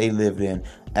projects that they lived in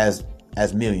as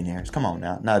millionaires? Come on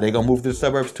now. Now they gonna move to the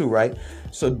suburbs too, right?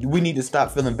 So we need to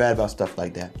stop feeling bad about stuff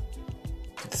like that.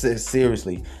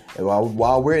 Seriously,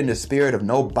 while we're in the spirit of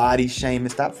no body shaming,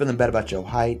 stop feeling bad about your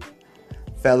height.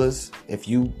 Fellas, if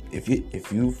you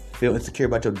feel insecure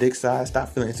about your dick size, stop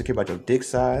feeling insecure about your dick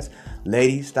size.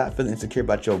 Ladies, stop feeling insecure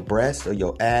about your breasts or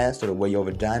your ass or the way your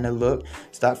vagina look.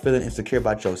 Stop feeling insecure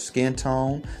about your skin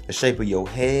tone, the shape of your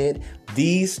head.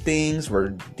 These things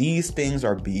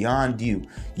are beyond you.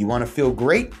 You want to feel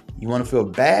great? You want to feel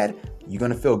bad? You're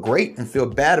going to feel great and feel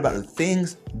bad about the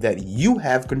things that you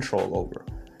have control over,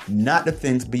 not the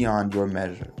things beyond your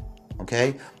measure.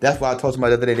 Okay, that's why I told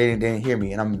somebody the other day they didn't hear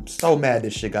me, and I'm so mad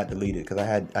this shit got deleted because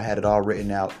I had it all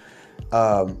written out.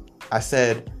 I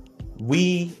said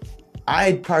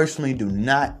I personally do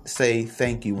not say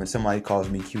thank you when somebody calls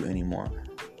me cute anymore.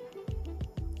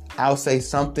 I'll say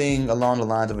something along the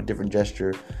lines of a different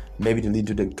gesture, maybe to lead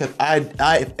to the, because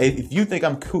if you think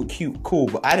I'm cute, cool,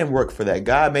 but I didn't work for that.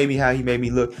 God made me how he made me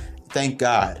look. Thank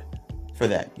God for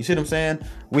that. You see what I'm saying?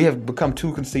 We have become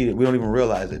too conceited. We don't even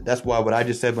realize it. That's why what I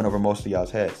just said went over most of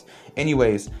y'all's heads.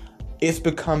 Anyways, it's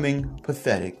becoming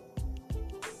pathetic.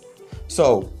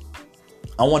 So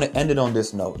I want to end it on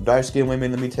this note. Dark-skinned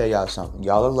women, let me tell y'all something.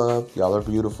 Y'all are loved. Y'all are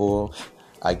beautiful.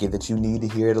 I get that you need to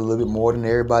hear it a little bit more than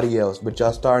everybody else, but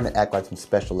y'all starting to act like some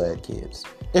special ed kids.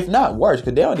 If not worse,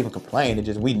 because they don't even complain. It's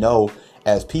just we know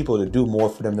as people to do more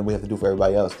for them than we have to do for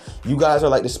everybody else. You guys are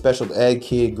like the special ed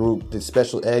kid group, the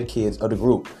special ed kids of the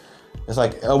group. It's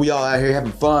like, oh, we all out here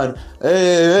having fun.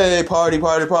 Hey, party.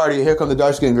 Here come the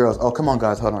dark-skinned girls. Oh, come on,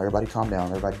 guys. Hold on. Everybody calm down.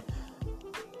 Everybody.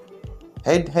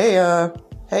 Hey,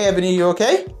 Ebony, you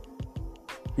okay?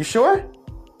 You sure?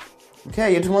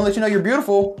 Okay, I just want to let you know you're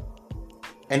beautiful.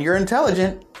 And you're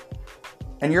intelligent.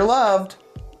 And you're loved.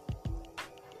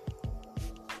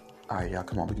 Alright, y'all,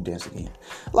 come on, we can dance again.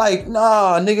 Like,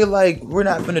 nah, nigga, like, we're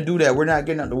not finna do that. We're not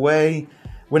getting out the way.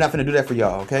 We're not finna do that for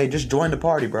y'all, okay? Just join the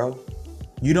party, bro.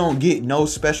 You don't get no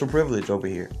special privilege over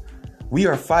here. We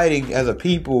are fighting as a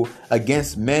people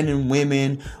against men and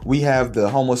women. We have the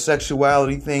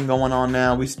homosexuality thing going on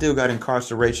now. We still got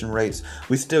incarceration rates.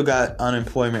 We still got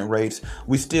unemployment rates.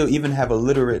 We still even have a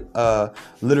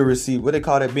literacy. What they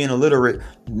call that? Being illiterate.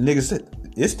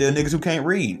 Niggas, it's still niggas who can't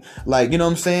read. Like, you know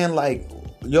what I'm saying? Like,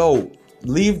 yo,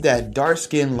 leave that dark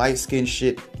skin, light skin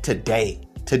shit today.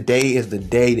 Today is the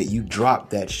day that you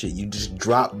drop that shit. You just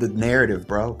drop the narrative,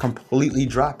 bro. Completely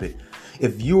drop it.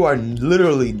 If you are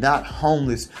literally not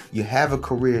homeless, you have a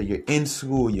career, you're in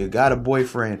school, you got a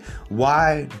boyfriend,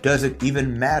 why does it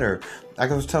even matter? Like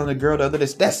I was telling a girl the other day,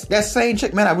 that same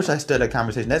chick, man, I wish I still had that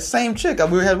conversation. That same chick,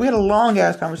 we had a long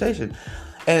ass conversation.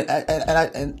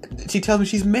 And she tells me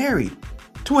she's married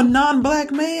to a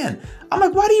non-black man. I'm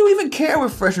like, why do you even care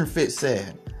what Fresh and Fit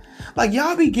said? Like,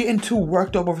 y'all be getting too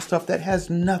worked up over stuff that has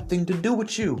nothing to do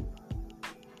with you.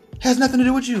 Has nothing to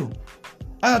do with you.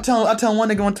 I tell one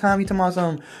nigga one time, he told me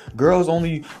some girls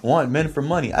only want men for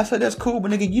money. I said, that's cool, but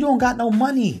nigga, you don't got no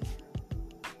money.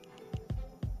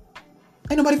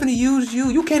 Ain't nobody finna use you.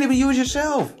 You can't even use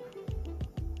yourself.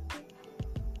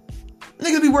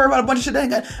 Niggas be worried about a bunch of shit that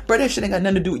ain't got, bro, that shit ain't got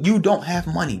nothing to do with you. Don't have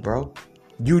money, bro.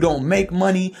 You don't make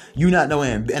money. You not no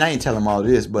and I ain't telling them all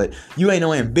this, but you ain't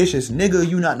no ambitious nigga.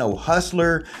 You not no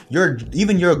hustler.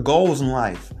 Even your goals in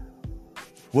life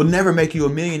will never make you a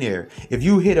millionaire. If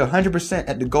you hit 100%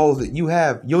 at the goals that you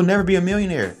have, you'll never be a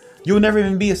millionaire. You'll never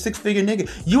even be a six-figure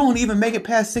nigga. You won't even make it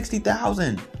past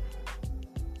 60,000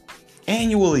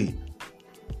 annually.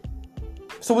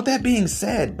 So with that being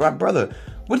said, brother,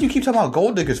 what do you keep talking about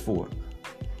gold diggers for?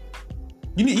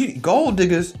 You gold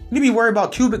diggers. You need to be worried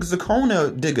about cubic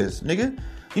zirconia diggers, nigga.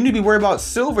 You need to be worried about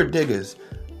silver diggers.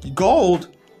 Gold,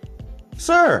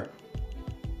 sir.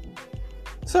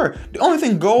 The only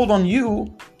thing gold on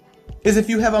you is if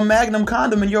you have a Magnum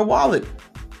condom in your wallet.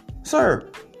 Sir,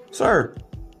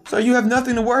 you have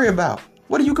nothing to worry about.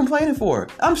 What are you complaining for?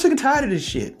 I'm sick and tired of this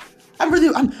shit. I'm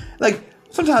like,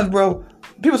 sometimes, bro,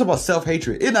 people talk about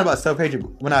self-hatred. It's not about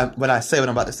self-hatred when I say what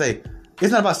I'm about to say.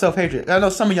 It's not about self-hatred. I know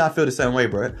some of y'all feel the same way,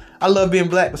 bro. I love being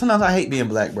black, but sometimes I hate being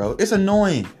black, bro. It's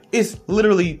annoying. It's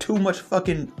literally too much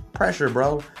fucking pressure,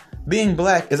 bro. Being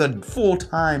black is a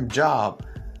full-time job.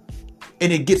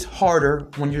 And it gets harder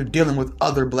when you're dealing with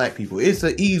other black people. It's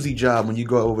an easy job when you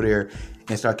go over there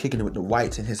and start kicking it with the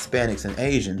whites and Hispanics and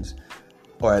Asians.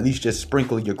 Or at least just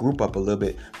sprinkle your group up a little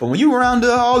bit. But when you around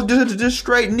all just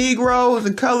straight Negroes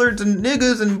and coloreds and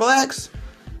niggas and blacks,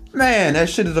 man, that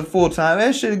shit is a full-time.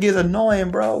 That shit gets annoying,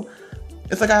 bro.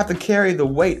 It's like I have to carry the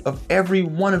weight of every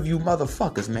one of you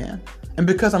motherfuckers, man. And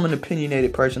because I'm an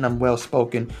opinionated person, I'm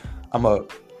well-spoken, I'm a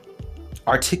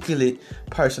articulate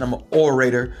person, I'm an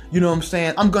orator, you know what I'm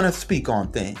saying? I'm gonna speak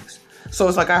on things. So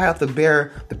it's like I have to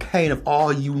bear the pain of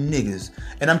all you niggas.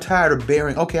 And I'm tired of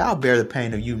bearing, okay, I'll bear the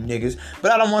pain of you niggas,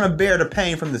 but I don't want to bear the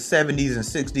pain from the 70s and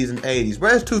 60s and 80s. Bro,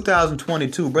 it's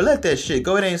 2022, bro. Let that shit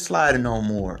go. It ain't sliding no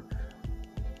more.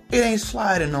 It ain't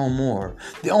sliding no more.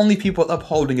 The only people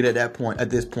upholding it at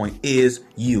this point is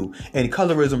you. And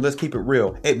colorism, let's keep it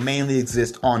real, it mainly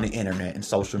exists on the internet and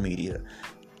social media.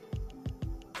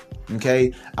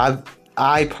 Okay? I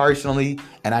I personally,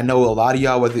 and I know a lot of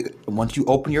y'all, once you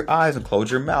open your eyes and close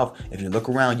your mouth, if you look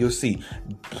around, you'll see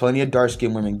plenty of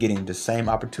dark-skinned women getting the same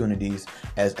opportunities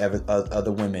as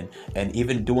other women, and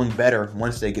even doing better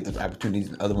once they get those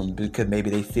opportunities than other women, because maybe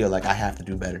they feel like I have to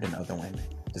do better than other women.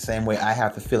 The same way I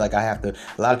have to feel like I have to.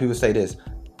 A lot of people say this: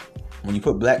 when you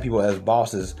put black people as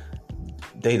bosses,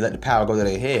 they let the power go to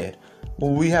their head.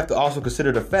 Well, we have to also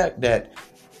consider the fact that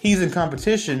he's in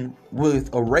competition with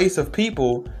a race of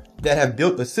people that have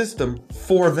built a system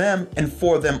for them and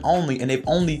for them only, and they've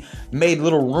only made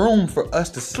little room for us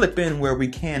to slip in where we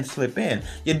can slip in.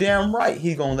 You're damn right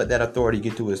he's gonna let that authority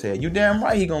get to his head. You're damn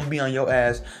right he's gonna be on your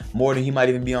ass more than he might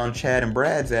even be on Chad and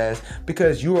Brad's ass,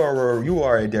 because you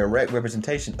are a direct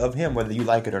representation of him, whether you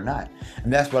like it or not.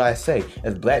 And that's what I say.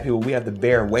 As black people, we have to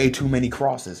bear way too many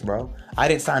crosses, bro. I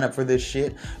didn't sign up for this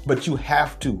shit, but you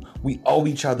have to. We owe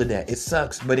each other that. It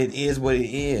sucks, but it is what it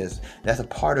is. That's a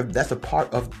part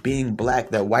of being black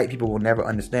that white people will never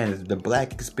understand. Is the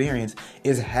black experience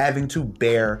is having to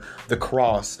bear the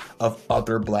cross of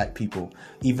other black people,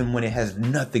 even when it has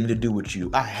nothing to do with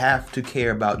you. I have to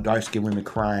care about dark-skinned women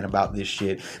crying about this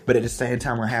shit, but at the same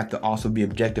time, I have to also be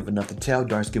objective enough to tell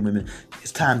dark-skinned women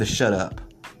it's time to shut up.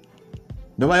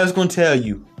 Nobody else gonna tell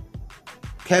you.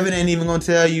 Kevin ain't even gonna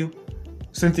tell you.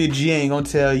 Cynthia G ain't gonna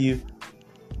tell you.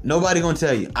 Nobody gonna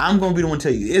tell you. I'm gonna be the one to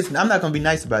tell you. I'm not gonna be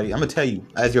nice about it. I'm gonna tell you,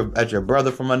 as your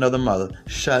brother from another mother,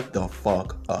 shut the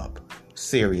fuck up.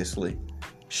 Seriously,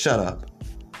 shut up.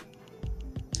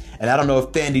 And I don't know if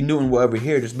Thandie Newton will ever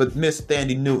hear this, but Miss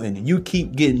Thandie Newton, you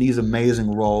keep getting these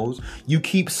amazing roles. You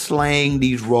keep slaying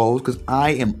these roles, because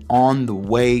I am on the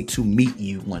way to meet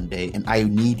you one day, and I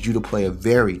need you to play a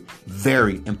very,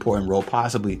 very important role,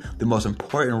 possibly the most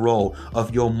important role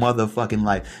of your motherfucking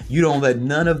life. You don't let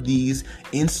none of these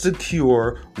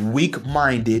insecure,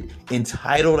 weak-minded,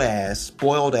 entitled ass,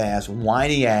 spoiled ass,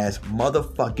 whiny ass,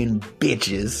 motherfucking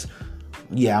bitches.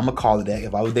 Yeah, I'm gonna call it that.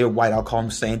 If I was there white, I'll call them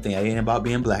the same thing. It ain't about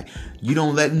being black. You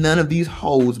don't let none of these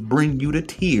hoes bring you to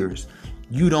tears.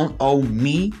 You don't owe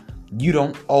me. You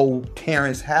don't owe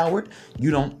Terrence Howard.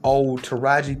 You don't owe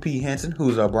Taraji P. Henson,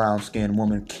 who's a brown-skinned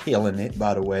woman killing it,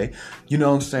 by the way. You know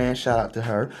what I'm saying? Shout out to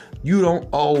her. You don't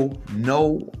owe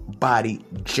nobody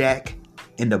jack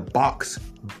in the box,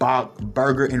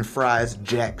 burger and fries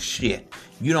jack shit.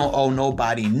 You don't owe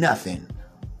nobody nothing.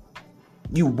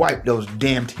 You wipe those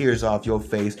damn tears off your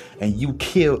face and you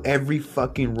kill every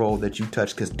fucking role that you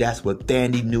touch, because that's what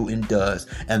Thandie Newton does.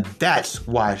 And that's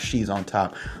why she's on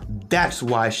top. That's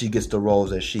why she gets the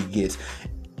roles that she gets.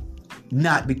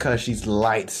 Not because she's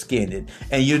light-skinned.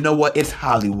 And you know what? It's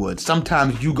Hollywood.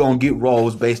 Sometimes you gonna get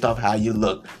roles based off how you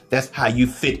look. That's how you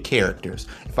fit characters.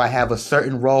 If I have a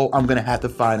certain role, I'm gonna have to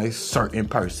find a certain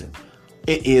person.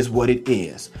 It is what it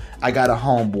is. I got a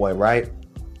homeboy, right?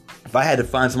 If I had to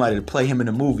find somebody to play him in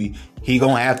a movie, he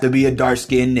gonna have to be a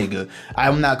dark-skinned nigga.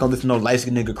 I'm not gonna listen to no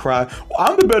light-skinned nigga cry, well,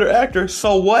 I'm the better actor.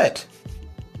 So what?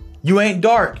 You ain't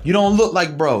dark. You don't look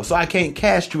like bro. So I can't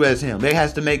cast you as him. It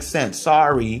has to make sense.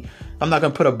 Sorry. I'm not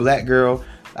gonna put a black girl.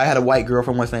 I had a white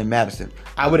girlfriend once named Madison.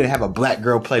 I wouldn't have a black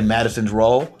girl play Madison's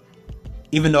role.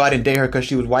 Even though I didn't date her because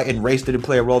she was white and race didn't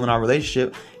play a role in our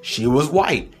relationship, she was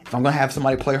white. If I'm going to have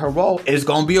somebody play her role, it's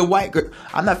going to be a white girl.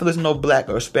 I'm not going to listen to no black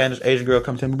or Spanish Asian girl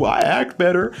come tell me, well, I act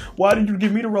better. Why didn't you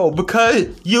give me the role? Because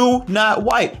you not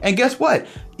white. And guess what?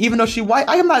 Even though she white,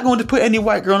 I am not going to put any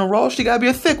white girl in a role. She got to be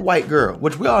a thick white girl,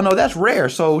 which we all know that's rare.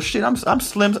 So shit, I'm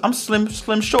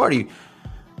slim shorty.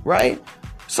 Right?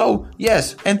 So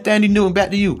yes, and Thandie Newton,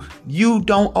 back to you. You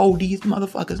don't owe these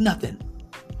motherfuckers nothing.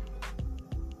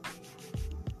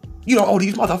 You don't owe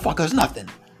these motherfuckers nothing.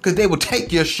 Because they will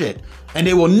take your shit. And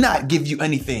they will not give you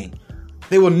anything.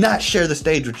 They will not share the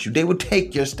stage with you. They will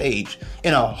take your stage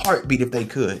in a heartbeat if they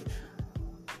could.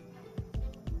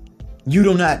 You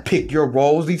do not pick your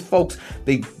roles. These folks,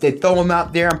 they throw them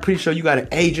out there. I'm pretty sure you got an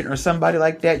agent or somebody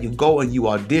like that. You go and you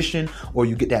audition, or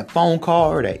you get that phone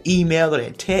call or that email or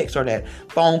that text or that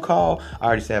phone call. I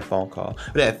already said phone call.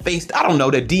 But that face, I don't know,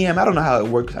 that DM, I don't know how it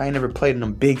works. I ain't never played in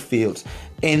them big fields.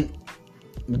 And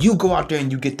you go out there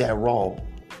and you get that role.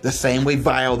 The same way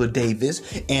Viola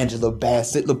Davis, Angela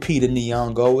Bassett, Lupita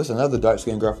Nyong'o, it's another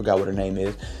dark-skinned girl, I forgot what her name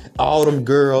is. All them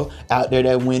girls out there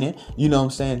that winning, you know what I'm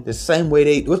saying? The same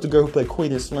way what's the girl who played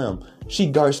Queen and Slim? She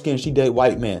dark-skinned, she date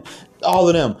white man. All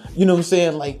of them, you know what I'm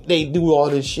saying? Like, they do all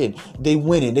this shit. They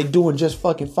winning. They doing just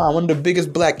fucking fine. One of the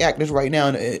biggest black actors right now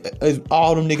is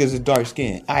all them niggas is dark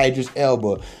skinned. Idris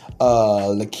Elba,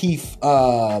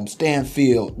 Lakeith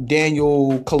Stanfield,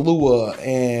 Daniel Kaluuya,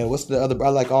 and what's the other? I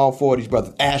like all four of these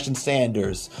brothers. Ashton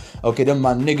Sanders. Okay, them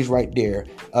my niggas right there.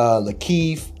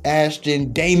 Lakeith,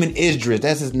 Ashton, Damon Idris.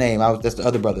 That's his name. That's the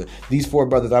other brother. These four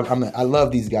brothers. I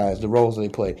love these guys. The roles they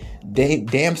play.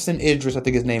 Damson Idris, I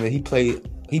think his name is. He played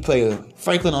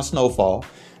Franklin on Snowfall.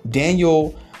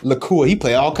 Daniel Kaluuya, he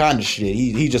played all kind of shit.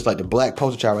 He's just like the black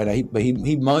poster child right now. But he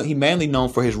mainly known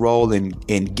for his role in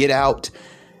Get Out,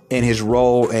 and his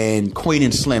role in Queen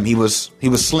and Slim. He was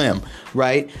Slim,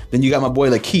 right? Then you got my boy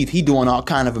Lakeith. He doing all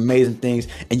kind of amazing things.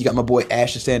 And you got my boy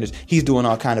Ashton Sanders. He's doing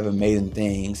all kind of amazing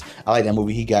things. I like that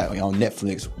movie he got on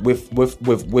Netflix with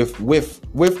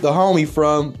the homie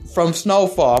from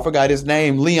Snowfall. I forgot his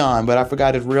name, Leon, but I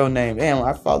forgot his real name. Damn,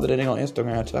 I followed that nigga on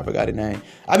Instagram until I forgot his name.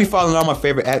 I be following all my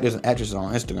favorite actors and actresses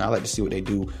on Instagram. I like to see what they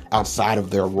do outside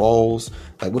of their roles.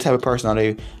 Like, what type of person are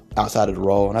they outside of the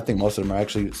role? And I think most of them are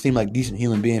actually seem like decent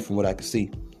human beings from what I can see.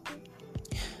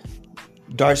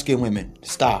 Dark-skinned women,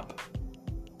 stop.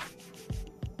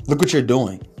 Look what you're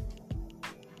doing.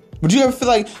 Would you ever feel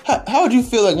like, how would you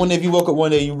feel like if you woke up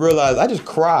one day and you realized, I just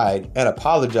cried and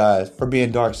apologized for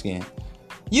being dark-skinned?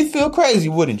 You'd feel crazy,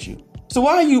 wouldn't you? So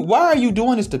why are you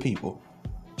doing this to people?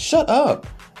 Shut up.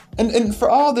 And for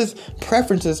all this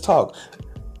preferences talk,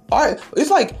 all right,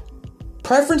 it's like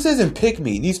preferences and pick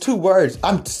me, these two words,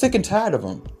 I'm sick and tired of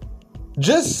them.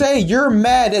 Just say you're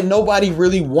mad that nobody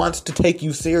really wants to take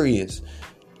you serious.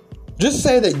 Just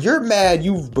say that you're mad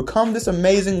you've become this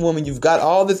amazing woman, you've got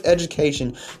all this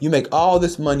education, you make all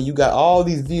this money, you got all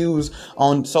these views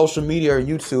on social media or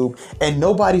YouTube, and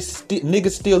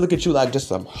niggas still look at you like just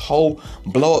some whole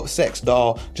blow up sex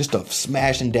doll, just a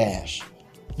smash and dash.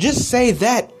 Just say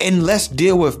that and let's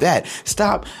deal with that.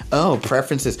 Stop,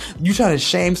 preferences. You trying to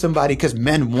shame somebody because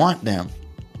men want them.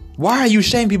 Why are you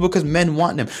shaming people because men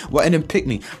want them? Well, and then pick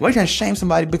me. Why are you trying to shame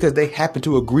somebody because they happen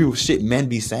to agree with shit men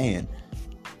be saying?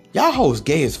 Y'all hoes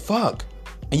gay as fuck.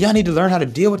 And y'all need to learn how to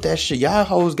deal with that shit. Y'all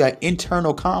hoes got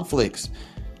internal conflicts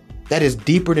that is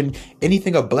deeper than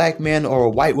anything a black man or a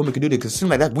white woman can do. Because it seems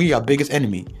like that we our biggest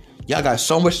enemy. Y'all got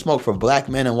so much smoke for black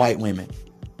men and white women.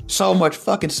 So much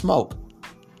fucking smoke.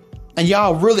 And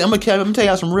y'all really, I'm gonna tell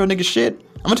y'all some real nigga shit.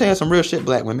 I'm gonna tell y'all some real shit,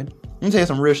 black women. I'm gonna tell you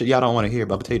some real shit y'all don't want to hear,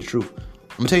 but I'm gonna tell you the truth.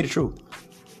 I'm gonna tell you the truth.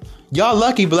 Y'all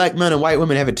lucky black men and white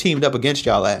women haven't teamed up against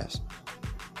y'all ass.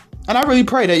 And I really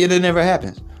pray that it never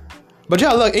happens. But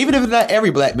y'all lucky, even if it's not every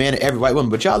black man and every white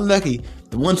woman, but y'all lucky,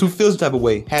 the ones who feel some type of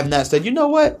way have not said, you know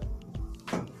what?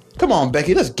 Come on,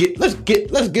 Becky, let's get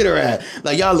her ass.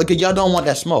 Like, y'all look, y'all don't want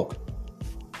that smoke.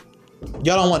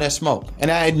 Y'all don't want that smoke. And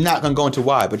I'm not gonna go into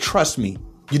why, but trust me,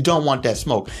 you don't want that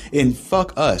smoke. And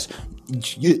fuck us.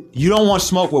 You don't want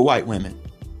smoke with white women.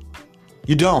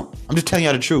 You don't. I'm just telling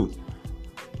y'all the truth.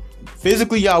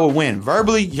 Physically, y'all will win.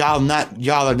 Verbally, y'all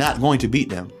are not going to beat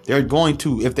them. They're going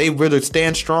to, if they really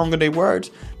stand strong in their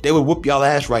words, they would whoop y'all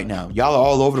ass right now. Y'all are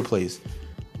all over the place.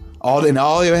 All they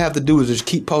have to do is just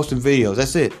keep posting videos.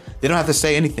 That's it. They don't have to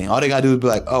say anything. All they gotta do is be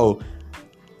like, oh,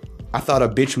 I thought a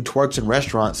bitch who twerks in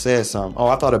restaurants said something. Oh,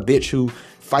 I thought a bitch who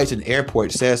fights in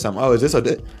airport says something. Oh,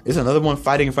 is another one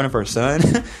fighting in front of her son?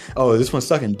 Oh, is this one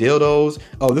sucking dildos?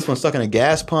 Oh, this one's sucking a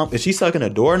gas pump. Is she sucking a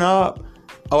doorknob?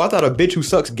 Oh, I thought a bitch who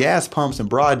sucks gas pumps in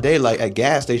broad daylight at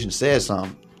gas station said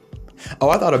something. Oh,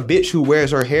 I thought a bitch who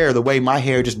wears her hair the way my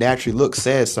hair just naturally looks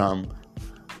said something.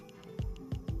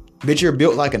 Bitch, you're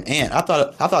built like an ant. I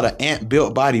thought an ant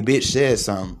built body bitch said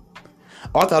something.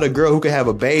 Oh, I thought a girl who could have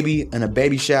a baby and a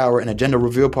baby shower and a gender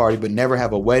reveal party but never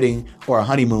have a wedding or a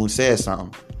honeymoon said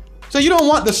something. So you don't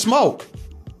want the smoke.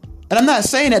 And I'm not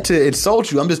saying that to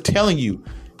insult you. I'm just telling you,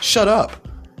 shut up.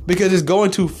 Because it's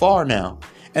going too far now.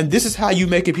 And this is how you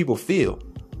making people feel.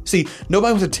 See,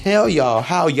 nobody wants to tell y'all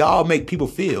how y'all make people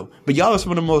feel. But y'all are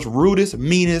some of the most rudest,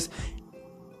 meanest,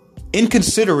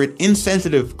 inconsiderate,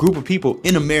 insensitive group of people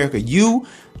in America. You,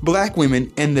 black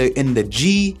women, and the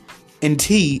G and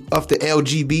T of the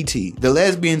LGBT. The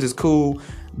lesbians is cool.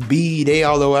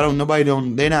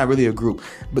 They're not really a group.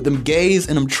 But them gays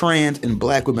and them trans and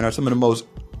black women are some of the most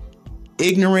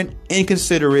ignorant,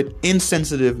 inconsiderate,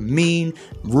 insensitive, mean,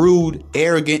 rude,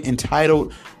 arrogant,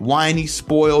 entitled, whiny,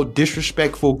 spoiled,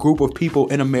 disrespectful group of people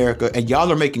in America. And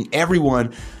y'all are making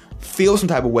everyone feel some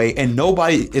type of way, and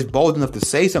nobody is bold enough to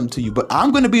say something to you. But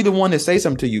I'm going to be the one to say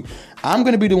something to you. I'm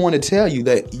going to be the one to tell you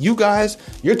that you guys,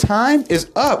 your time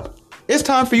is up. It's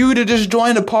time for you to just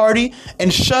join the party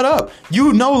and shut up.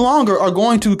 You no longer are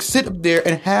going to sit up there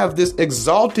and have this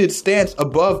exalted stance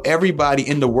above everybody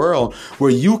in the world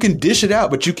where you can dish it out,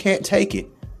 but you can't take it.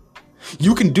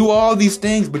 You can do all these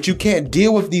things, but you can't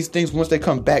deal with these things once they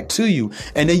come back to you.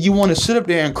 And then you want to sit up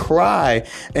there and cry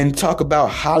and talk about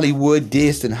Hollywood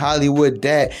this and Hollywood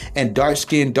that and dark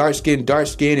skin,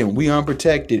 and we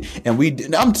unprotected.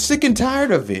 And I'm sick and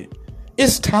tired of it.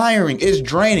 It's tiring. It's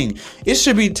draining. It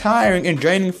should be tiring and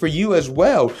draining for you as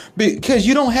well, because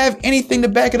you don't have anything to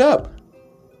back it up.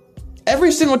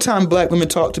 Every single time black women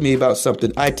talk to me about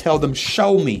something, I tell them,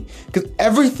 show me. Because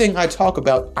everything I talk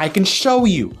about, I can show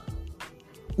you.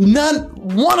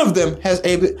 One of them has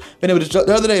been able to.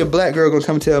 The other day, a black girl gonna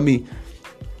come and tell me,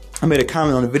 I made a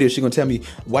comment on the video, she's gonna tell me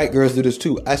white girls do this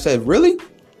too. I said, really?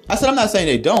 I said, I'm not saying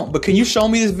they don't, but can you show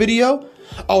me this video?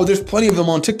 Oh, there's plenty of them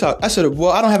on TikTok. I said,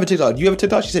 well, I don't have a TikTok. Do you have a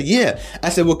TikTok? She said, yeah. I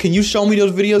said, well, can you show me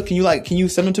those videos? Can you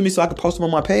send them to me so I can post them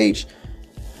on my page?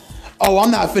 Oh, I'm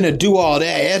not finna do all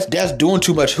that. That's doing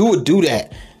too much. Who would do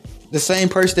that? The same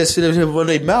person that's sitting in front of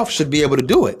their mouth should be able to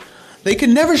do it. They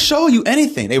can never show you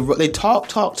anything. They talk.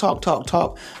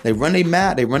 They run their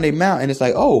mouth, and it's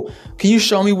like, oh, can you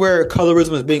show me where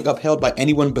colorism is being upheld by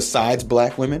anyone besides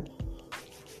black women?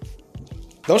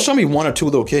 Don't show me one or two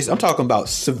little cases. I'm talking about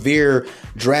severe,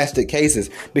 drastic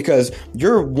cases, because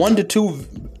you're 1 to 2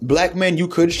 black men you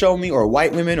could show me, or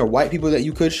white women or white people that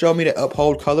you could show me that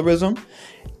uphold colorism.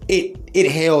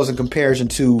 It hails in comparison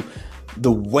to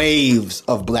the waves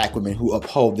of black women who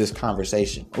uphold this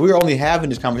conversation. We're only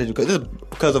having this conversation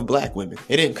because of black women.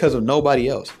 It ain't because of nobody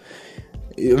else.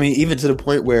 I mean, even to the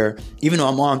point where, even though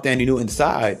I'm on Thandie Newton's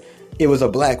side, it was a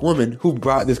black woman who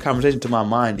brought this conversation to my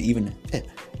mind to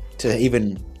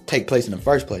even take place in the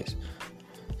first place.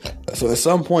 So at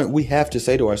some point, we have to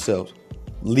say to ourselves,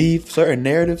 leave certain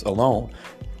narratives alone.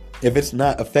 If it's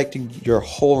not affecting your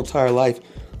whole entire life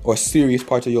or serious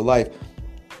parts of your life,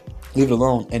 leave it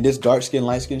alone. And this dark skin,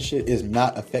 light skin shit is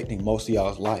not affecting most of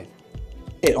y'all's life.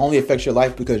 It only affects your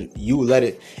life because you let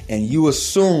it, and you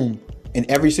assume in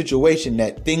every situation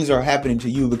that things are happening to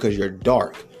you because you're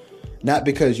dark, not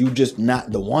because you just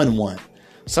not the one.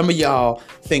 Some of y'all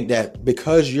think that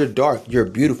because you're dark, you're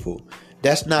beautiful.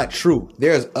 That's not true.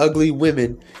 There's ugly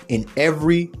women in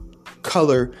every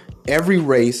color, every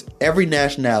race, every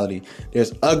nationality.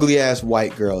 There's ugly ass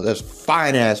white girls. There's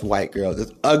fine ass white girls.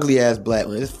 There's ugly ass black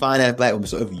women. There's fine ass black women.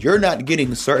 So if you're not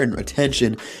getting certain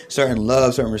attention, certain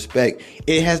love, certain respect,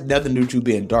 it has nothing to do with you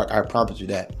being dark. I promise you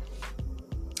that.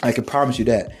 I can promise you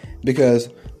that, because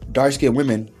dark skinned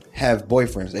women have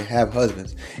boyfriends. They have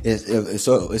husbands.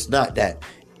 So it's not that.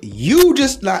 You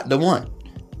just not the one.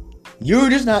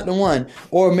 You're just not the one.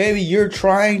 Or maybe you're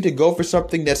trying to go for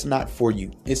something that's not for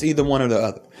you. It's either one or the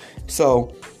other.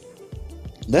 So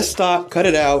let's stop. Cut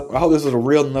it out. I hope this is a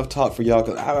real enough talk for y'all,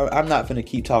 because I'm not going to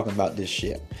keep talking about this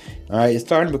shit. All right. It's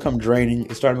starting to become draining.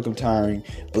 It's starting to become tiring.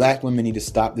 Black women need to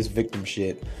stop this victim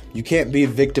shit. You can't be a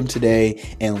victim today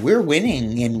and we're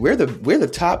winning and we're the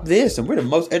top this and we're the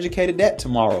most educated that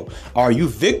tomorrow. Are you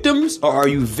victims or are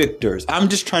you victors? I'm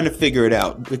just trying to figure it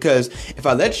out, because if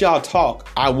I let y'all talk,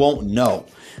 I won't know.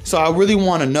 So I really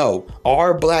want to know,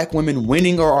 are black women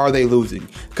winning or are they losing?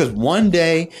 Because one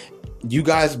day you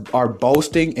guys are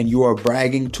boasting and you are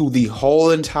bragging to the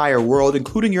whole entire world,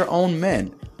 including your own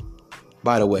men,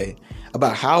 by the way,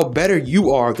 about how better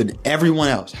you are than everyone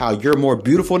else, how you're more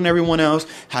beautiful than everyone else,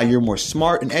 how you're more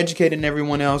smart and educated than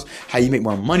everyone else, how you make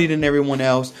more money than everyone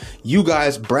else. You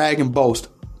guys brag and boast,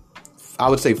 I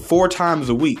would say 4 times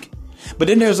a week. But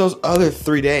then there's those other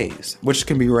 3 days, which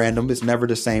can be random. It's never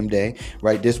the same day,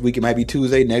 right? This week it might be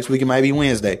Tuesday. Next week it might be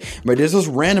Wednesday. But there's those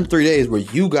random 3 days where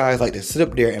you guys like to sit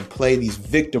up there and play these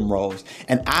victim roles.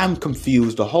 And I'm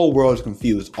confused. The whole world is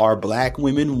confused. Are black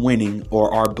women winning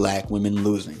or are black women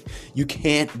losing? You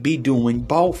can't be doing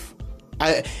both.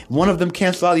 One of them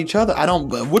cancel out each other.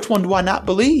 Which one do I not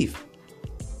believe?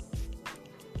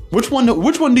 Which one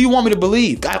do you want me to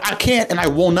believe? I can't and I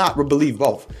will not believe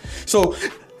both. So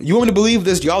you want me to believe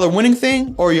this y'all are winning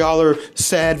thing or y'all are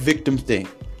sad victim thing?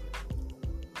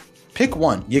 Pick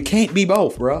one. You can't be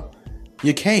both, bro.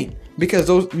 You can't, because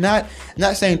those not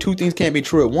saying 2 things can't be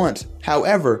true at once.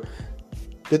 However,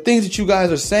 the things that you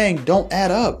guys are saying don't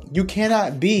add up. You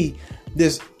cannot be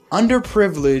this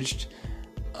underprivileged.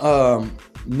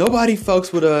 Nobody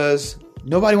fucks with us.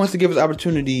 Nobody wants to give us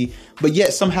opportunity, but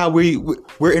yet somehow we're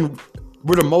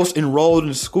the most enrolled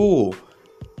in school.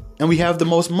 And we have the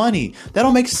most money. That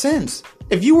don't make sense.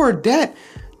 If you were that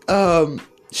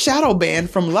shadow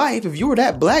banned from life, if you were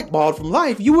that blackballed from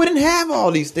life, you wouldn't have all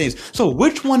these things. So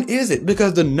which one is it?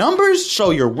 Because the numbers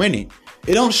show you're winning.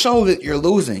 It don't show that you're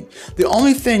losing. The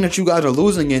only thing that you guys are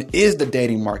losing in is the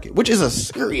dating market, which is a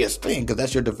serious thing because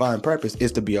that's your divine purpose,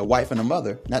 is to be a wife and a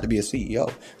mother, not to be a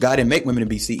CEO. God didn't make women to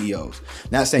be CEOs.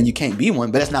 Not saying you can't be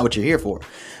one, but that's not what you're here for.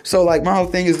 So like my whole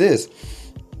thing is this.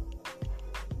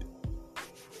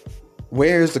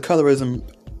 Where's the colorism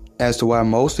as to why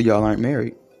most of y'all aren't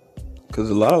married? Because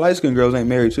a lot of light-skinned girls ain't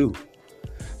married too.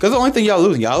 Because the only thing y'all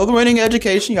losing, y'all are winning in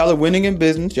education, y'all are winning in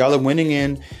business, y'all are winning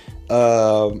in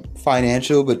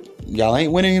financial, but y'all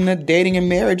ain't winning in the dating and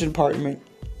marriage department.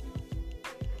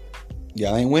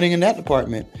 Y'all ain't winning in that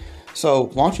department. So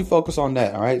why don't you focus on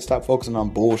that, all right? Stop focusing on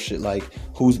bullshit like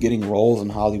who's getting roles in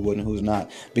Hollywood and who's not.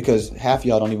 Because half of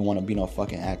y'all don't even want to be no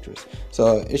fucking actress.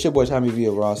 So it's your boy Tommy V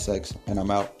of Raw Sex, and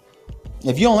I'm out.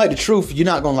 If you don't like the truth, you're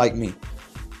not going to like me.